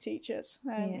PE teachers.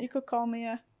 You could call me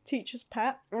a teacher's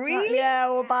pet. Really? Yeah, I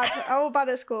was bad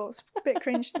at school. It's a bit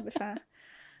cringe, to be fair.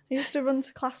 I used to run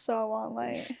to class so I wasn't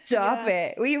late. Stop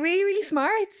it. Were you really, really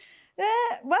smart?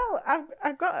 Yeah, well,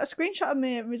 I've got a screenshot of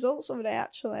my results the other day,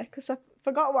 actually, because I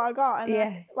forgot what I got.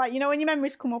 And when your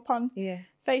memories come up on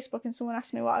Facebook and someone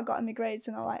asked me what I got in my grades,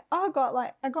 and I'm like, I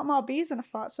got more B's than I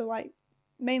thought, so like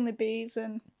mainly B's,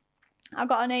 and I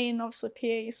got an A in obviously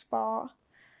PE sport.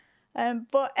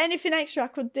 But anything extra I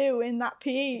could do in that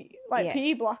PE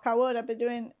PE block, I'd be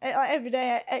doing like every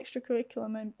day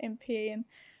extracurriculum in PE and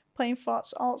playing for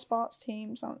all sports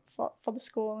teams for the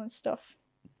school and stuff.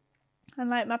 And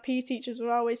like my PE teachers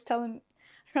were always telling,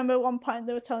 I remember at one point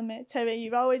they were telling me, Terri,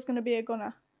 you're always going to be a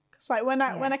gunner. Because like when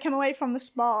I came away from the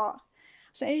sport, I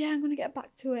said, I'm going to get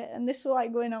back to it. And this was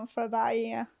like going on for about a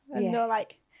year. And they were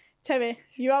like, Terri,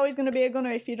 you're always going to be a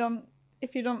gunner if you don't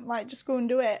like just go and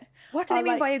do it. What do they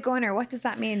mean by a gunner? What does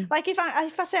that mean? Like if I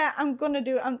say I'm gonna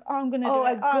do it, I'm gonna do it. Oh,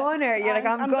 a gunner. You're like,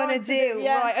 I'm gonna do.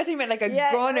 Right, I think you meant like a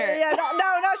gunner. Yeah,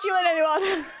 no, not shooting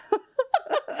anyone.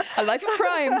 A life of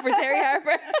crime for Terri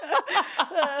Harper.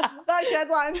 That's your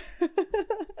headline.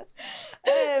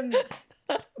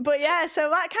 But yeah, so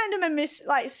that kind of made me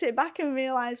like sit back and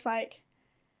realise like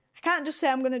I can't just say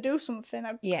I'm gonna do something.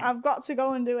 I've got to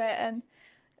go and do it. And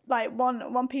like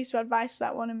one piece of advice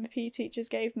that one of my PE teachers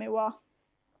gave me was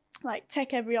like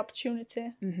take every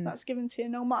opportunity that's given to you,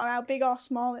 no matter how big or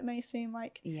small it may seem.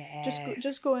 Like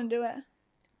just go and do it.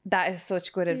 That is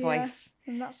such good advice.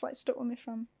 Yeah, and that's like stuck with me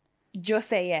from. Just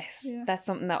say yes. Yeah. That's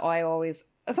something that I always.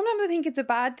 Sometimes I think it's a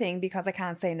bad thing because I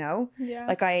can't say no. Yeah.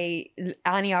 Like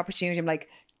any opportunity, I'm like,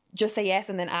 just say yes,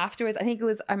 and then afterwards, I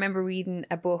remember reading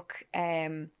a book,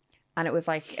 and it was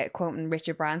like quoting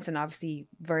Richard Branson, obviously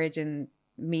Virgin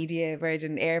Media,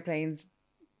 Virgin Airplanes,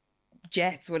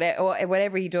 jets,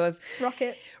 whatever he does.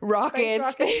 Rockets.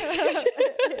 Space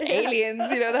aliens,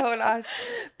 the whole lot.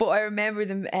 But I remember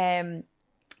them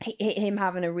him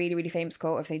having a really, really famous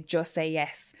quote of saying, just say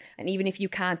yes. And even if you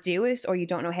can't do it or you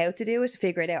don't know how to do it,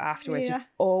 figure it out afterwards. Just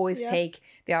always take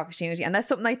the opportunity. And that's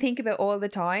something I think about all the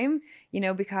time, you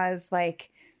know, because like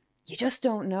you just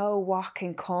don't know what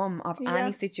can come of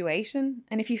any situation.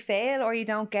 And if you fail or you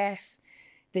don't get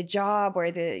the job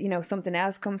or the, you know, something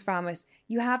else comes from it,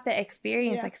 you have the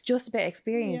experience. Like it's just about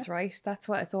experience, right? That's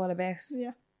what it's all about.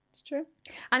 Yeah, it's true.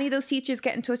 Any of those teachers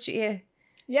get in touch with you?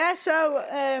 Yeah, so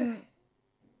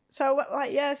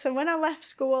when I left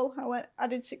school, I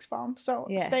did sixth form, so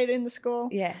I stayed in the school.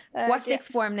 Yeah. What's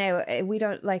sixth form now? We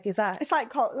don't like, is that? It's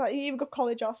like you either go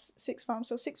college or sixth form.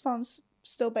 So sixth form's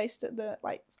still based at the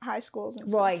like high schools and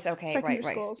stuff. Right, okay, secondary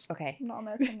right. schools. Okay. Not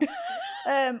American.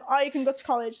 Or you can go to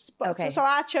college. But so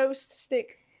I chose to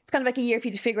stick. It's kind of like a year for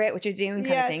you to figure out what you're doing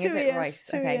kind of thing, is it? Right.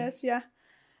 2 years, yeah.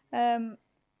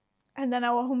 And then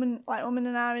I was humming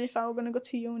and ahhing if I were going to go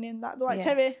to uni and that. They're like,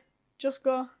 Terri, just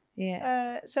go.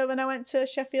 Yeah. So then I went to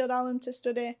Sheffield Hallam to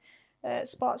study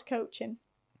sports coaching,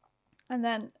 and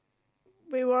then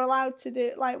we were allowed to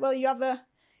do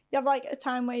you have like a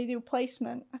time where you do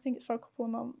placement. I think it's for a couple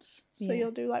of months. So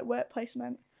you'll do like work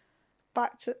placement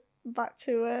back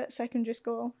to secondary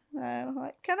school.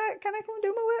 Like, can I come and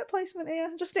do my work placement here?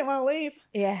 I just didn't want to leave.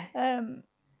 Yeah.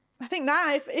 I think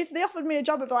now if they offered me a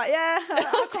job, I'd be like, yeah,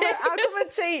 I'll come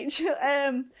and teach.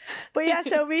 But yeah,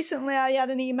 so recently I had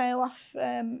an email off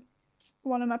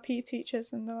one of my PE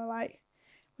teachers, and they were like,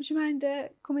 would you mind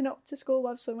coming up to school,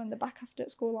 obviously when they're back after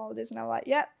school holidays? And I was like,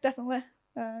 yeah, definitely.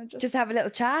 Just have a little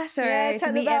chat or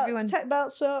to meet everyone? Take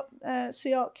belts up,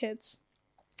 see all kids,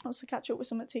 also catch up with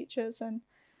some of the teachers, and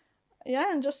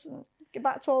just get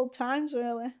back to old times,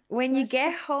 really. When you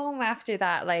get home after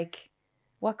that, like,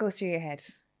 what goes through your head?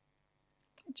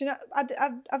 Do you know,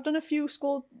 I've done a few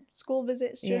school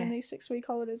visits during these 6-week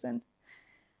holidays, and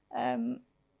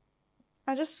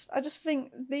I just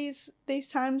think these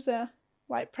times are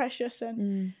like precious,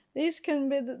 and these can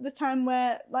be the time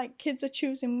where like kids are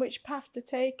choosing which path to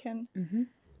take, and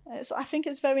I think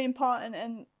it's very important,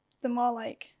 and the more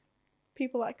like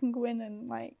people that can go in and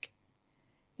like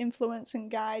influence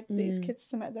and guide these kids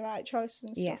to make the right choices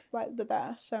and stuff, like the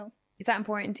better. So is that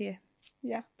important to you?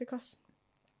 Yeah, because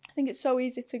I think it's so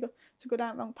easy to go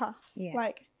down the wrong path. Yeah.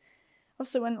 Like,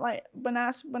 obviously when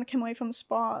I came away from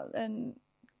sport, and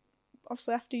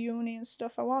obviously after uni and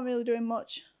stuff, I wasn't really doing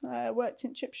much. I worked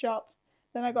in chip shop,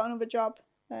 then I got another job,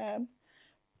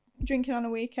 drinking on a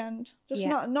weekend, just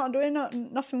not doing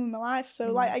nothing with my life.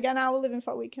 So like again, I was living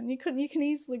for a weekend. You can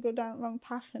easily go down the wrong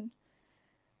path, and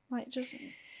like just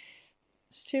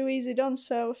it's too easy done.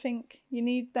 So I think you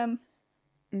need them.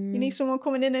 You need someone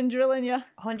coming in and drilling you.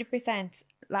 100%.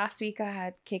 Last week I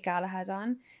had Kit Galahad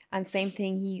on, and same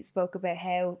thing, he spoke about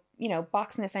how, you know,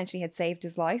 boxing essentially had saved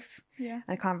his life. Yeah.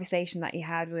 And a conversation that he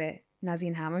had with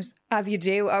Nazim Hammers. As you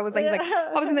do. I was like, he's like,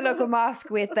 I was in the local mosque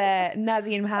with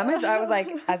Nazim Hammers. I was like,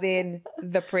 as in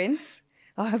the prince.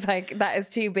 I was like, that is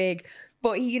too big.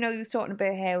 But he was talking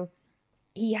about how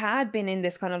he had been in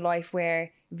this kind of life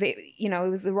where, you know, it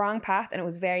was the wrong path, and it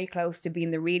was very close to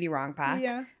being the really wrong path.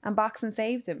 Yeah. And boxing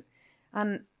saved him.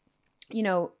 And, you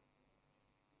know,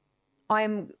 I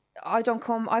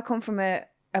come from a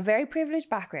very privileged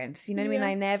background. You know what I mean?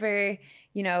 I never,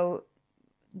 you know,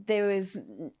 I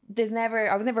was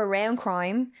never around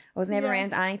crime. I was never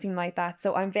around anything like that.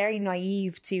 So I'm very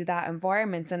naive to that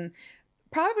environment, and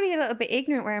probably a little bit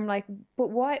ignorant, where I'm like, but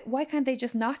why can't they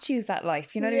just not choose that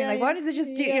life? You know what I mean? Like, why does it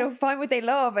just do, you know, find what they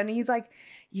love? And he's like,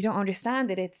 you don't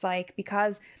understand it. It's like,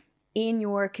 because in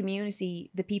your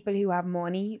community, the people who have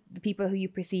money, the people who you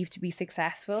perceive to be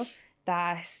successful,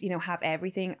 that, you know, have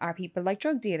everything, are people like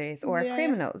drug dealers or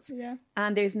criminals. Yeah.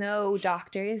 And there's no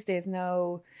doctors, there's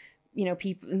no, you know,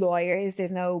 lawyers,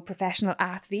 there's no professional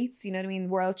athletes, you know what I mean,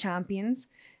 world champions.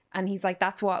 And he's like,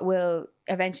 that's what will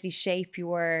eventually shape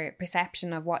your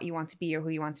perception of what you want to be or who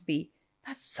you want to be.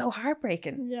 That's so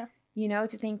heartbreaking. Yeah. You know,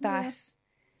 to think that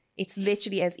it's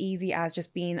literally as easy as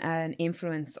just being an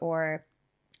influence or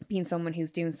being someone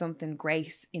who's doing something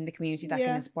great in the community that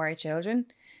can inspire children.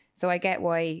 So I get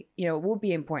why, you know, it would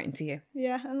be important to you.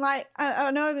 Yeah. And like,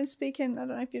 I know I've been speaking, I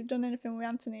don't know if you've done anything with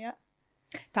Anthony yet.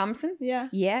 Thompson? Yeah.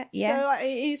 Yeah. Yeah. So like,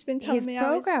 he's been telling me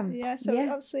program. So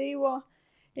obviously he was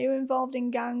involved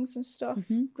in gangs and stuff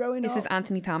growing up. This is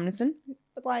Anthony Tomlinson.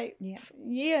 Like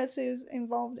years he was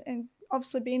involved in,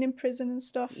 obviously being in prison and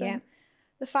stuff. Yeah. And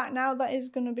the fact now that he's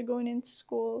going to be going into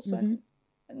schools and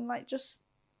like just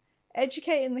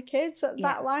educating the kids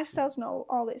that lifestyle's not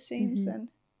all it seems, and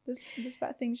there's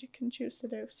better things you can choose to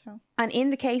do. So, and in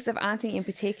the case of Anthony in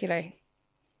particular,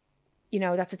 you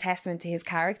know, that's a testament to his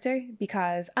character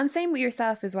because, and same with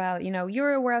yourself as well. You know,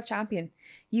 you're a world champion.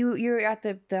 You're at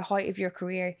the height of your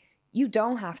career. You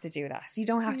don't have to do that. You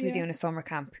don't have to be doing a summer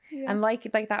camp. And like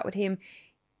that with him,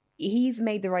 he's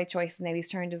made the right choices now. He's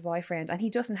turned his life around and he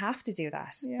doesn't have to do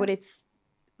that. But it's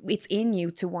in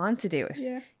you to want to do it.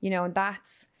 You know, and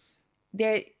that's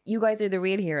there. You guys are the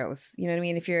real heroes. You know what I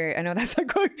mean? If you're, I know that's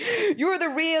like, you're the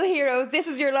real heroes. This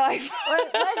is your life.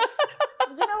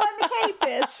 Do you know where my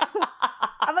cape is?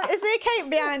 Is there a cape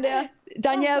behind her?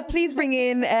 Danielle, please bring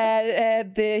in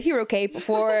the hero cape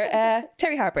for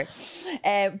Terri Harper.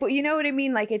 But you know what I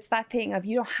mean? Like, it's that thing of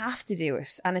you don't have to do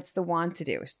it, and it's the want to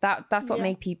do it. That's what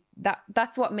make people.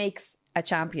 That's what makes a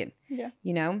champion. Yeah.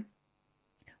 You know.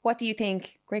 What do you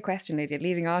think? Great question, Lydia.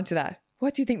 Leading on to that,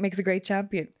 what do you think makes a great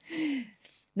champion?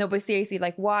 No, but seriously,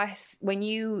 like, when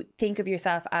you think of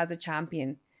yourself as a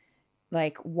champion,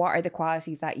 like, what are the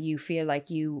qualities that you feel like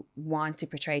you want to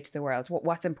portray to the world?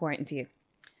 What's important to you?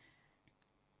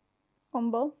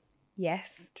 Humble.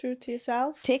 Yes. True to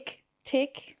yourself. Tick.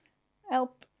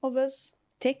 Help others.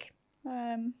 Tick.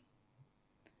 So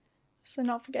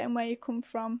not forgetting where you come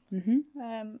from.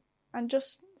 Mm-hmm. And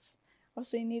just,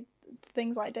 obviously, you need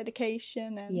things like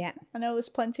dedication. And I know there's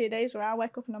plenty of days where I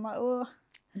wake up and I'm like, oh.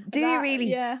 Do you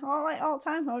really? Yeah. All the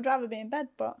time. I would rather be in bed,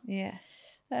 but. Yeah.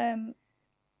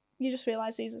 You just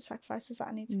realise these are sacrifices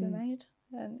that need to be made.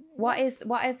 And what is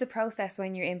the process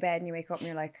when you're in bed and you wake up and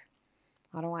you're like,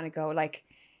 I don't want to go? Like,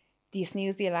 do you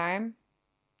snooze the alarm?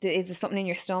 Is there something in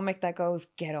your stomach that goes,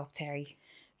 get up, Terri?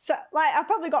 So, like, I've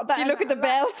probably got better. Do you look at the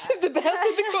belt? Is the belt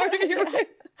in the corner of your room?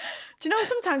 Do you know,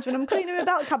 sometimes when I'm cleaning my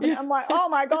belt cabinet, I'm like, oh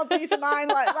my God, these are mine.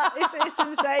 Like, it's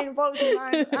insane. Blows my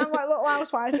mind. I'm like little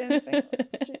housewife and everything.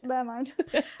 They're mine.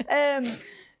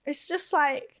 It's just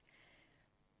like,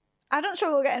 I don't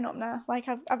struggle getting up now. Like,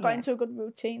 I've got into a good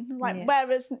routine. Like,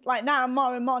 whereas, like, now I'm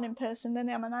more a morning person than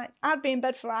I am a night. I'd be in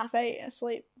bed for 8:30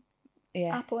 asleep.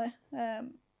 Happily.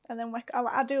 And then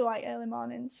I do, like, early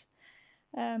mornings.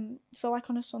 So, like,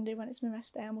 on a Sunday when it's my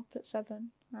rest day, I'm up at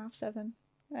 7:30.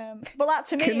 But that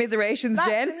to me... Commiserations,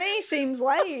 Jen. That to me seems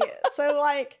late. So,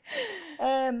 like...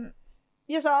 so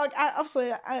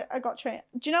I got trained.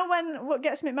 Do you know what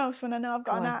gets me most? When I know I've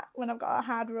got a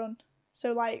hard run.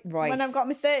 So, like, when I've got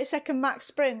my 30-second max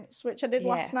sprints, which I did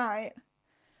last night,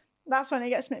 that's when it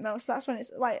gets me most. That's when it's,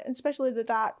 like, especially the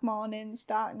dark mornings,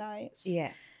 dark nights.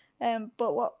 Yeah.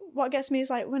 But what gets me is,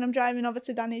 like, when I'm driving over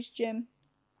to Danny's gym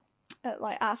at,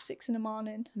 like, 6:30 in the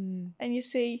morning, and you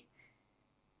see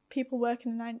people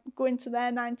going to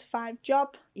their 9-to-5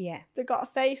 job. Yeah. They've got a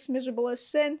face miserable as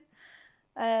sin.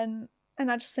 And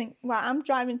I just think, well, I'm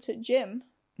driving to the gym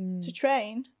to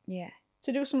train. Yeah.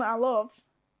 To do something I love.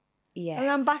 Yes. And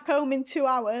I'm back home in 2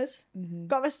 hours. Mm-hmm.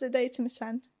 Got the rest of the day to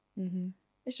myself. Mm-hmm.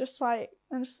 It's just like,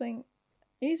 I just think,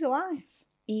 easy life.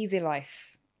 Easy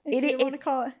life. If you want to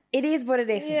call it. It is, but it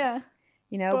isn't. Yeah.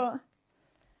 You know, but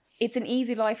it's an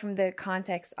easy life from the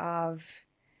context of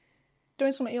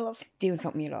doing something you love.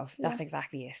 Yeah. That's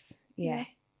exactly it. Yeah.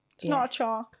 It's not a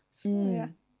chore. Yeah.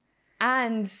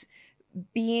 And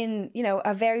being, you know,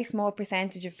 a very small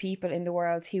percentage of people in the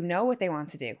world who know what they want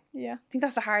to do. Yeah. I think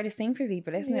that's the hardest thing for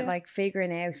people, isn't it? Like,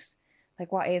 figuring out, like,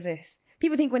 what is it?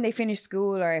 People think when they finish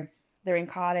school or they're in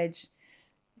college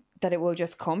that it will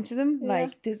just come to them. Yeah.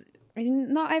 Like,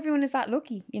 not everyone is that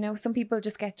lucky. You know, some people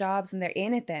just get jobs and they're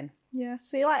in it then. Yeah.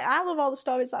 See, like, I love all the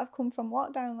stories that have come from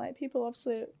lockdown. Like, people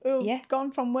obviously who've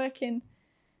gone from working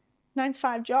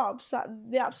 9-to-5 jobs that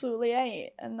they absolutely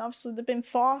hate, and obviously they've been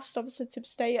forced obviously to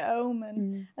stay at home,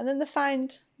 and then they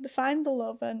find the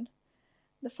love, and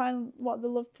they find what they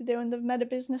love to do, and they've made a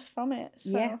business from it.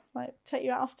 So like, take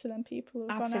your hat off to them people who've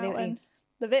gone out and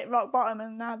they've hit rock bottom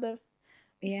and now they're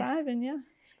thriving. Yeah,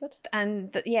 it's good.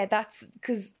 And that's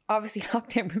because obviously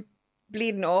lockdown was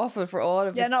bleeding awful for all of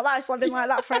us. Yeah, not that it's been like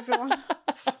that for everyone.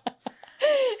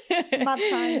 Mad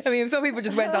times. I mean, some people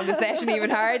just went on the session even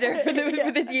harder for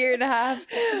the year and a half.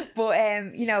 But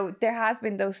you know, there has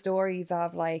been those stories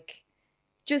of, like,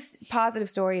 just positive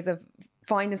stories of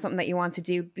finding something that you want to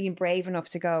do, being brave enough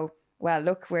to go, well,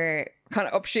 look, we're kind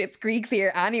of up shit's creeks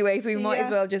here anyway, so we might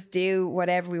as well just do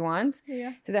whatever we want.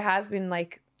 Yeah. So there has been,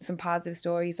 like, some positive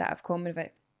stories that have come of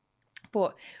it.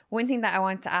 But one thing that I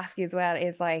want to ask you as well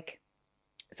is, like,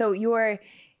 so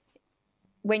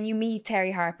when you meet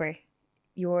Terri Harper,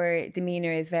 your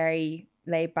demeanour is very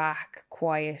laid back,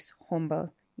 quiet,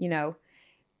 humble, you know.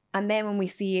 And then when we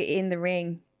see you in the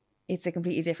ring, it's a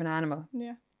completely different animal.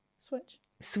 Yeah.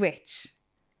 Switch.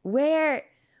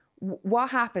 What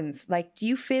happens? Like, do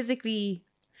you physically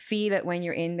feel it when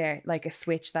you're in there? Like a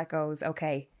switch that goes,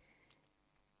 okay,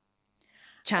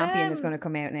 champion is going to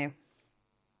come out now.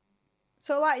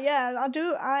 So like, yeah,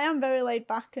 I am very laid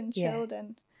back and chilled,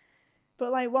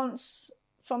 but like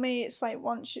for me, it's like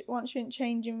once you're in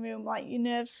changing room, like your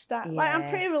nerves start. Yeah. Like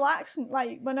I'm pretty relaxed. And,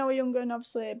 like when I was younger, and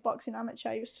obviously boxing amateur,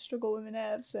 I used to struggle with my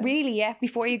nerves. And, really, yeah.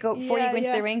 Before you go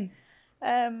into the ring.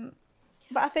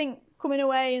 But I think coming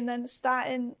away and then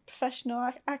starting professional,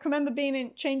 I can remember being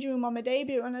in changing room on my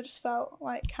debut, and I just felt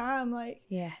like calm. Like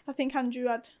I think Andrew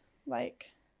had like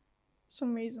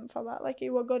some reason for that. Like he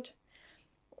were good.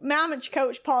 My amateur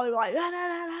coach Paulie were like,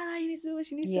 no, you need to do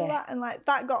this, you need to do that, and like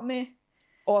that got me.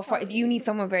 Or you need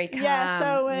someone very calm. Yeah,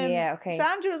 so okay. So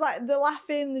Andrew was like the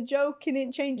laughing, the joking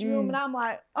in changing room, and I'm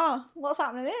like, oh, what's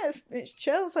happening here? It's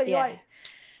chill. So you're like,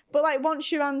 but like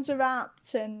once your hands are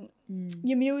wrapped and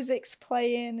your music's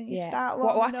playing and you start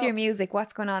warming what's up, your music?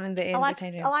 What's going on in the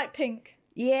changing room? I like Pink.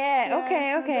 Yeah.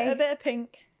 Okay. A bit of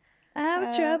Pink.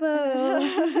 I'm trouble.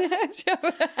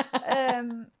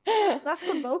 That's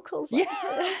good vocals. Yeah.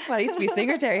 Well, I used to be a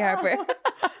singer, Terri Harper.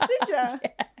 Did you?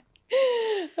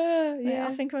 Yeah.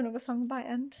 I think of another song by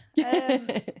end.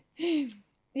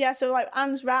 So like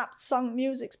hands wrapped, song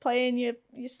music's playing, you're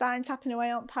starting tapping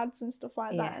away on pads and stuff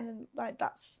like that, and then like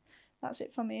that's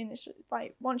it for me. And it's just,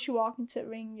 like once you walk into the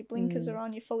ring, your blinkers are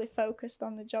on, you're fully focused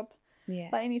on the job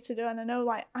that you need to do. And I know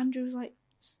like Andrew's like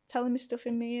telling me stuff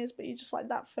in my ears, but you're just like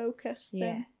that focused.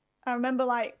 And I remember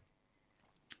like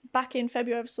back in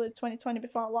February of 2020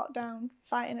 before lockdown,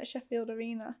 fighting at Sheffield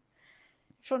Arena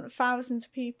in front of thousands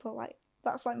of people. Like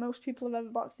that's like most people have ever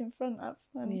boxed in front of.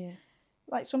 And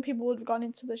like some people would have gone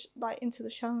into the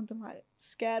show and been like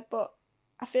scared, but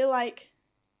I feel like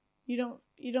you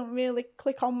don't really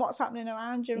click on what's happening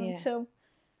around you until.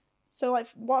 So, like,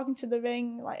 walking to the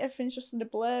ring, like, everything's just in a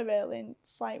blur, really. And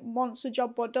it's like, once the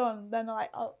job were done, then,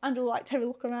 like, Andrew will, like, Terri,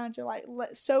 look around you, like,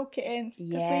 let's soak it in.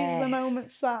 Because these are the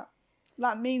moments that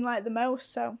mean, like, the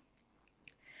most. So,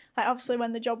 like, obviously,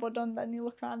 when the job were done, then you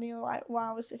look around and you're like,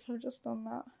 wow, as if I've just done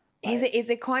that. Like, is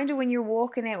it kind of when you're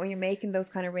walking out, when you're making those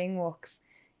kind of ring walks,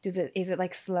 is it,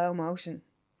 like, slow motion?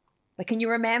 Like, can you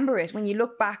remember it? When you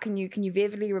look back, can you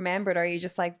vividly remember it? Or are you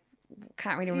just, like,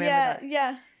 can't really remember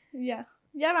that?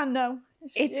 Yeah, and no.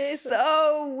 It's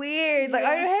so weird. Like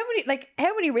I don't know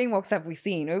how many ring walks have we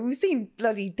seen? We've seen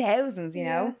bloody thousands, you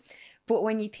know. But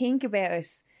when you think about it,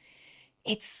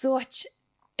 it's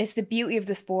the beauty of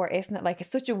the sport, isn't it? Like it's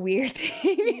such a weird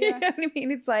thing. You know what I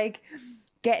mean? It's like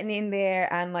getting in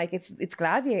there and like it's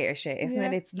gladiator shit, isn't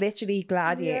it? It's literally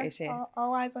gladiator shit.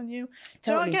 All eyes on you. Totally.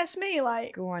 Do you know what gets me?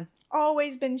 Like, go on.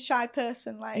 Always been a shy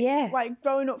person. Like, like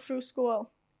growing up through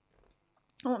school,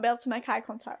 I won't be able to make eye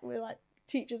contact with like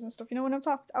teachers and stuff. You know when I'm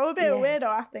talking? I'm a bit of a weirdo,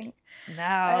 I think.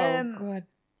 No, good.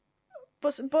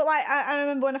 But like I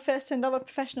remember when I first turned over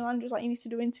professional, Andrew was like, you need to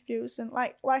do interviews, and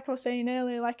like I was saying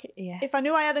earlier, like if I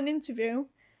knew I had an interview,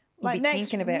 like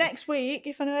next week,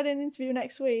 if I knew I had an interview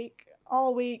next week,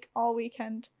 all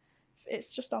weekend, it's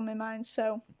just on my mind.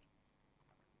 So,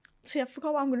 see, I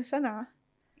forgot what I'm going to say now.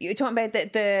 You're talking about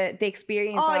the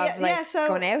experience of so,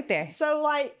 going out there. So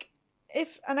like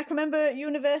and I can remember at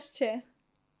university,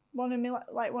 one of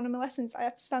my lessons, I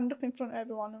had to stand up in front of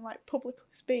everyone and like publicly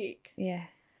speak. Yeah.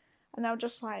 And I was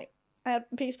just like, I had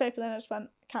a piece of paper, then I just went,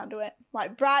 I can't do it.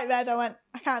 Like bright red, I went,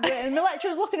 I can't do it. And my lecturer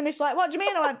was looking at me, she's like, what do you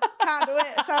mean? I went, can't do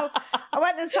it. So I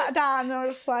went and sat down and I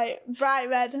was just like bright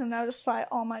red, and I was just like,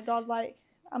 oh my God, like,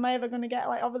 am I ever going to get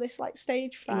like over this like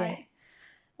stage fright?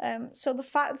 Yeah. So the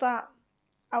fact that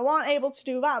I wasn't able to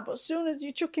do that, but as soon as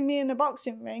you're chucking me in a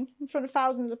boxing ring in front of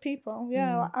thousands of people,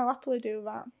 I'll happily do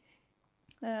that.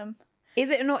 Is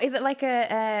it like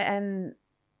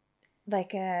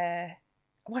a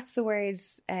what's the word?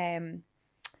 An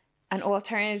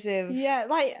alternative. Yeah,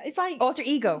 like it's like alter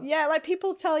ego. Yeah, like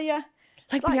people tell you.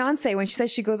 Like Beyonce, when she says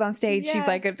she goes on stage, she's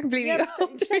like a completely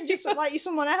pretend you're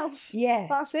someone else. Yeah,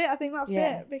 that's it. I think that's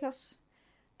it, because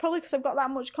I've got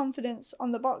that much confidence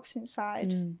on the boxing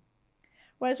side.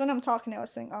 Whereas when I'm talking, I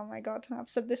always think, oh my God, I've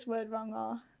said this word wrong,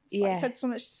 or said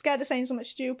something, scared of saying something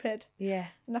stupid. Yeah,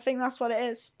 and I think that's what it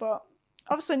is. But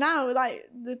obviously now,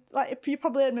 if you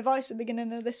probably heard my voice at the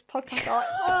beginning of this podcast, I'm like,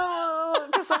 oh,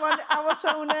 because I was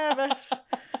so nervous.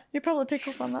 You probably pick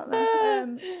up on that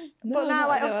now. But now,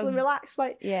 obviously relaxed.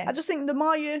 I just think the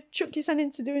more you chuck yourself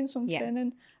into doing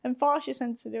something and force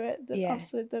yourself to do it,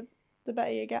 obviously the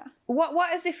better you get.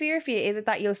 What is the fear for you? Is it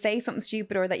that you'll say something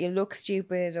stupid, or that you look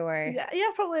stupid, or yeah,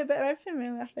 probably a bit of everything,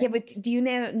 really, I think. Yeah, but do you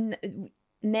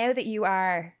now that you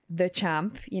are the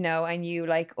champ, you know, and you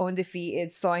like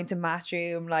undefeated, signed to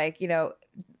Matchroom, like, you know,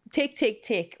 tick tick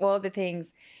tick, all the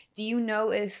things, do you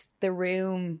notice the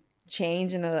room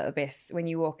changing a little bit when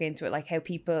you walk into it, like how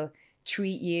people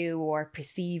treat you or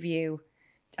perceive you?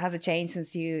 Has it changed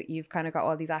since you've kind of got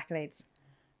all these accolades?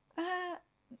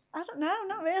 I don't know,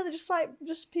 not really.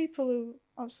 Just people who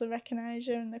obviously recognise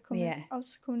you and they're coming,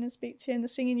 obviously coming and speak to you and they're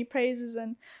singing your praises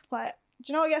and like.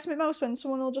 Do you know what gets me most? When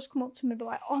someone will just come up to me and be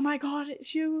like, oh my God,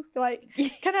 it's you. Like,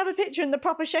 can I have a picture? And they're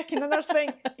proper shaking. And I just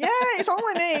think, yeah, it's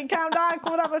only me. Calm down.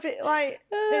 Come and have a picture. Like,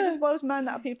 it just blows my mind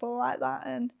that people like that.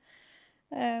 And,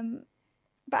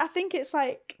 but I think it's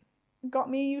like got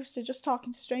me used to just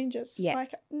talking to strangers. Yeah.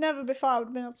 Like, never before I would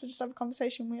have been able to just have a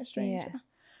conversation with a stranger. Yeah.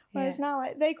 Whereas now,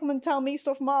 like, they come and tell me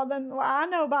stuff more than what I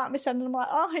know about myself. And I'm like,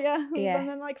 oh, yeah. And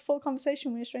then, like, full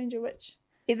conversation with a stranger, which...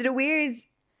 Is it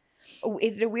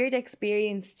a weird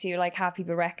experience to like have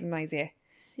people recognize you?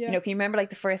 Yeah. You know, can you remember like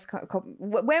the first couple,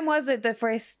 when was it the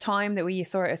first time that we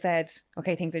sort of said,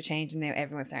 okay, things are changing now,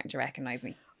 everyone's starting to recognize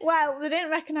me? Well, they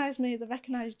didn't recognize me, they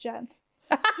recognized Jen.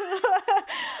 Of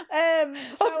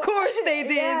course they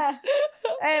did. Yeah.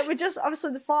 We just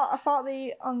obviously I fought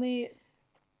on the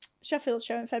Sheffield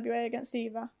show in February against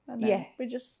Eva, and then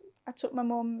I took my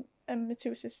mum and my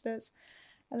two sisters,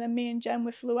 and then me and Jen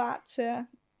we flew out to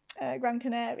Gran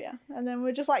Canaria, and then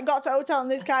we just like got to a hotel and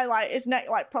this guy like his neck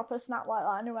like proper snapped like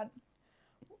that, and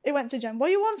he went to Jen, were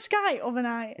you on Sky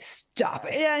overnight? Stop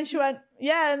it. Yeah, and she went,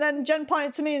 yeah, and then Jen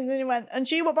pointed to me and then he went, and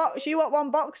she won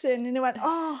boxing, and he went,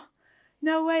 oh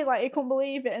no way, like he couldn't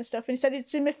believe it and stuff, and he said he'd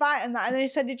seen me fight and that, and then he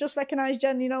said he just recognised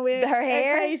Jen, you know, with her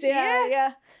hair, crazy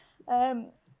yeah.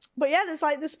 But yeah,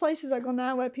 there's places I go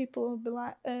now where people will be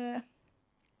like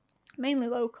mainly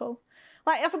local.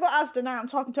 Like, if I go to Asda now, I'm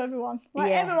talking to everyone.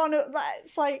 Like, everyone,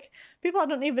 it's like, people I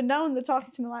don't even know, and they're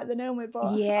talking to me like they know me. But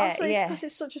obviously, it's because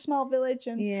it's such a small village,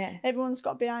 and everyone's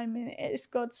got behind me. It's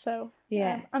good, so.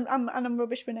 I'm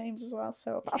rubbish with names as well,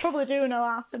 so. I probably do know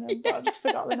half of them, but I just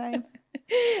forgot the name.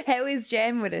 How is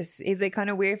Jen with it? Is it kind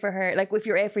of weird for her? Like, if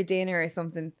you're out for dinner or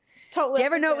something. Totally. Do you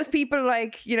ever notice people,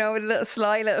 like, you know, with a little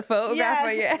sly little photograph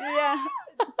of you? Yeah.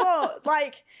 But,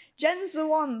 like, Jen's the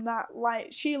one that,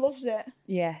 like, she loves it.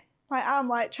 Yeah. Like, I'm,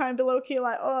 like, trying to be low-key,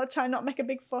 like, try not make a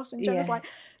big fuss. And Jenna's like,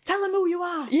 tell him who you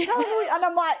are. Yeah. Tell him who you are. And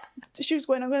I'm like, she was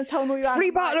going, I'm going to tell him who you are. Free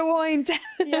bottle of wine.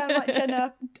 Yeah, I'm like,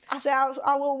 Jenna, I say,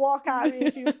 I will walk out of here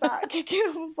if you start kicking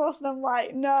up a fuss. And I'm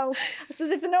like, no. I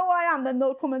says, if they know who I am, then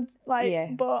they'll come and,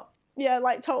 like, but, yeah,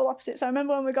 like, total opposite. So I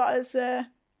remember when we got us, we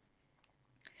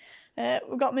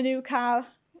got my new car.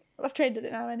 I've traded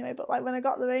it now anyway, but like when I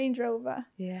got the Range Rover,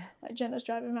 like Jenna's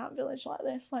driving around village like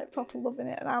this, like proper loving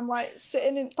it, and I'm like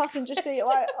sitting in passenger seat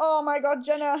like, oh my God,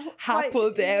 Jenna, hat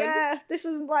pulled down. Yeah, this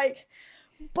is like,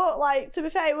 but like to be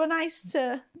fair, it was nice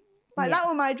to, like that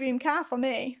was my dream car for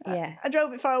me. Yeah, I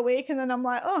drove it for a week, and then I'm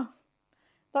like, oh,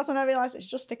 that's when I realised it's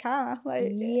just a car. Like,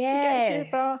 it gets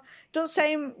you for does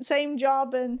same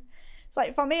job, and it's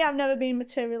like for me, I've never been a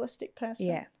materialistic person.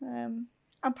 Yeah.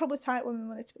 I'm probably tight with my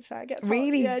money, to be fair.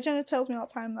 Really? Yeah, Jenna tells me all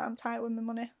the time that I'm tight with my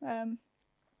money. But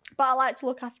I like to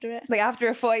look after it. Like after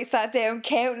a fight, sat down,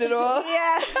 counting it all.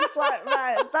 Yeah, it's like,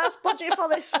 right, that's budget for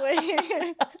this week.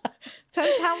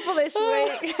 £10 for this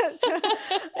week.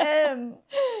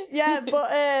 Yeah, but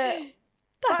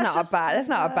that's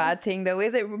not a bad thing though,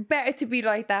 is it? Better to be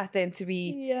like that than to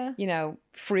be, you know,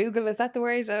 frugal. Is that the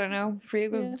word? I don't know.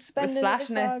 Frugal,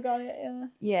 splashing it. I got it.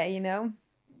 Yeah, you know.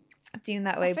 Doing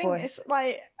that way, boys. It's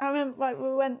like I remember, like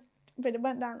we went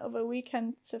down over a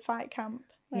weekend to fight camp.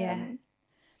 And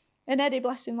Eddie,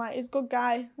 bless him, like he's a good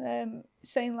guy.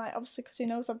 Saying like obviously because he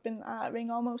knows I've been at a ring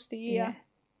almost a year. Yeah.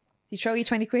 You throw you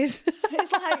 20 quid.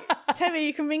 It's like, Terri,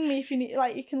 you can ring me if you need.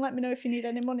 Like you can let me know if you need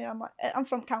any money. I'm like, I'm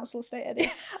from council estate, Eddie.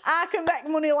 I can make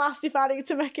money last if I need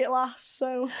to make it last.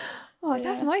 So. Oh,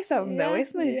 that's nice of him though,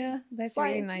 isn't it? Yeah. That's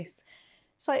really nice.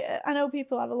 It's like, I know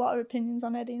people have a lot of opinions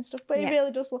on Eddie and stuff, but he really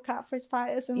does look out for his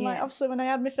fighters. And like, obviously, when I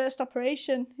had my first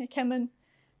operation, he came and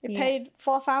he paid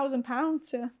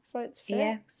 £4,000 for it to fix.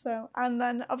 Yeah. So, and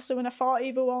then obviously, when I fought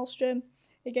Eva Wallström,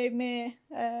 he gave me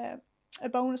a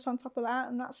bonus on top of that,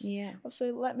 and that's obviously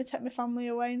let me take my family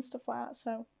away and stuff like that.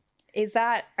 So,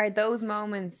 are those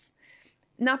moments,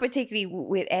 not particularly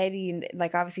with Eddie, and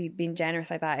like obviously being generous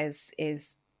like that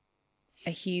is a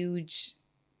huge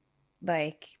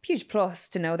plus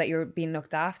to know that you're being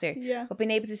looked after. Yeah. But being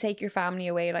able to take your family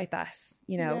away like that,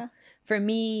 you know, for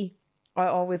me, I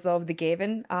always love the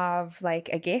giving of like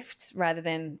a gift rather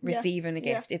than receiving a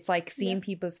gift. It's like seeing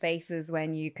people's faces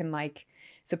when you can like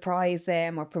surprise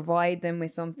them or provide them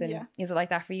with something. Yeah. Is it like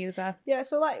that for you as well? Yeah.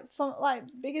 So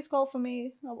biggest goal for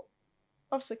me,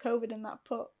 obviously COVID and that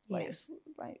put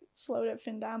slowed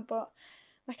everything down, but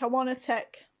like I want to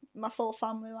take my full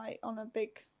family like on a big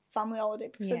family holiday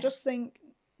because I just think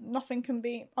nothing can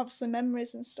beat obviously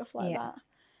memories and stuff like that.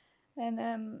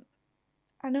 And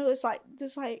I know there's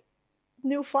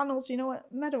new flannels. You know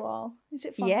what Meadowall? Is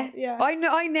it flannel? Yeah.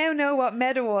 I now know what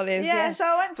Meadowall is. Yeah. So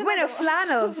I went to Meadowall.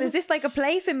 Flannels. Is this like a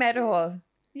place in Meadowall?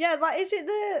 Yeah, like is it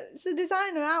it's a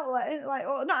designer outlet, like,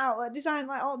 or not outlet, design,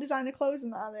 like all designer clothes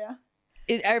and that are there.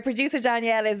 Our producer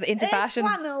Danielle is into fashion.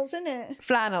 Flannels, isn't it?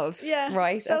 Flannels. Yeah.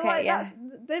 Right. So okay. like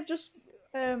they've just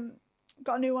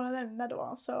got a new one of them in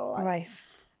Meadowall. So like, right.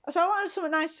 So I wanted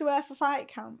something nice to wear for fight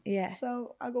camp. Yeah.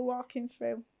 So I go walking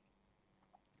through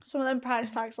some of them price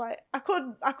tags. Like I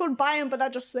could buy them, but I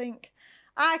just think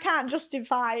I can't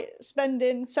justify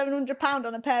spending £700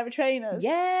 on a pair of trainers.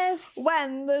 Yes.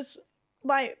 When there's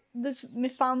my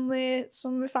family,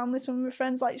 some of my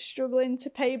friends like struggling to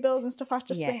pay bills and stuff. I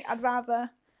just think I'd rather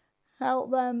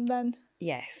help them than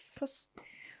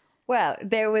Well,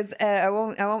 there was I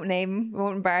won't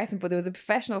embarrass him, but there was a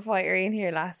professional fighter in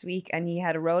here last week, and he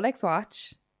had a Rolex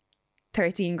watch,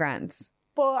 13 grand.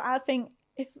 But I think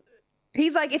if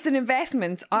he's like, it's an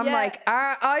investment. I'm like,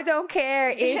 I don't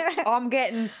care if I'm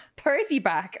getting 30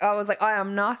 back. I was like, I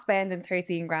am not spending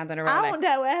 13 grand on a Rolex. I won't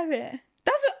dare wear it.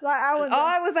 That's what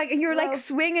I was like, and you were like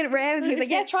swinging it around. He was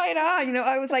like, yeah, try it on. You know,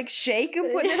 I was like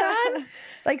shaking, putting it on,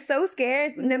 like so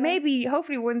scared. Now maybe,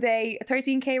 hopefully one day, a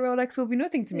 13k Rolex will be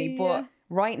nothing to me. But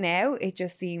right now, it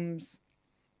just seems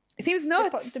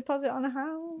nuts. Deposit on a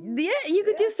house. Yeah, you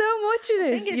could do so much of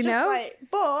this. You know, like,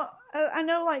 but I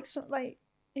know like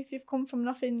if you've come from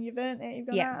nothing, you've earned it. You've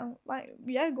gone out, like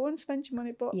go and spend your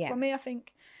money. But for me, I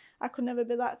think I could never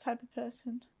be that type of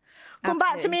person. Come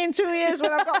back to me in 2 years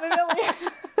when I've got my million.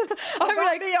 I'm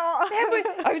like,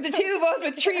 remember the two of us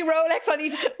with 3 Rolex on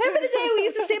each. Remember the day we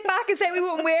used to sit back and say we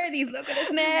wouldn't wear these? Look at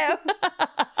us now.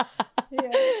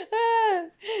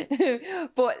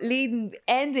 But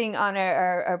ending on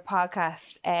our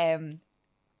podcast,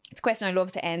 it's a question I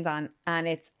love to end on, and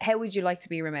it's, how would you like to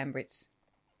be remembered?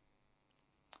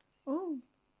 Oh.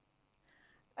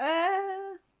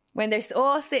 When they're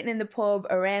all sitting in the pub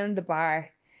around the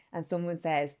bar, and someone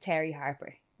says, Terri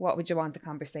Harper, what would you want the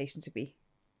conversation to be?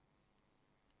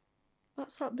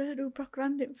 That's that bird who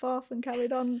procrastinated forth and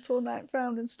carried on until night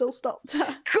round and still stopped.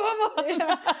 Come on!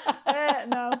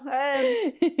 No.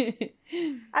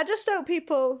 I just hope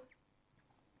people,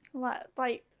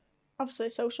 like obviously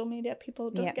social media, people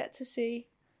don't get to see,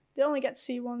 they only get to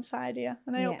see one side here.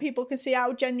 And I hope people can see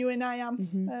how genuine I am.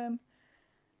 Mm-hmm. I'm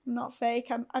not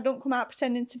fake. I don't come out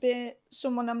pretending to be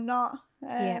someone I'm not.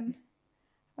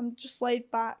 I'm just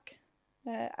laid back,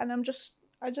 and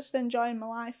I just enjoying my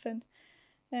life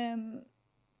and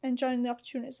enjoying the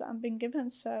opportunities that I'm being given.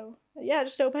 So I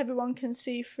just hope everyone can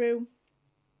see through.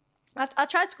 I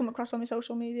try to come across on my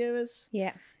social media as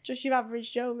just your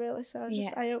average Joe, really. So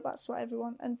I hope that's what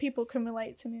everyone and people can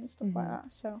relate to me and stuff like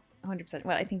that. So 100%.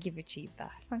 Well, I think you've achieved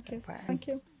that. Thank you. Thank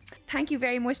you. Thank you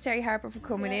very much, Terri Harper, for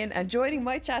coming in and joining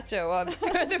my chat show on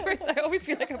the first. I always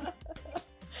feel like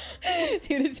I'm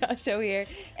doing a chat show here,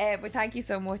 but thank you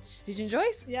so much. Did you enjoy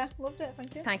it? Yeah, loved it.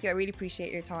 Thank you. Thank you. I really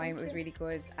appreciate your time. It was really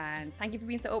good, and thank you for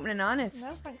being so open and honest.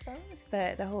 No, thanks very much. It's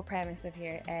the whole premise of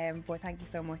here. But thank you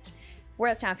so much,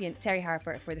 world champion Terri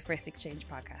Harper, for the First Exchange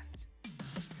podcast.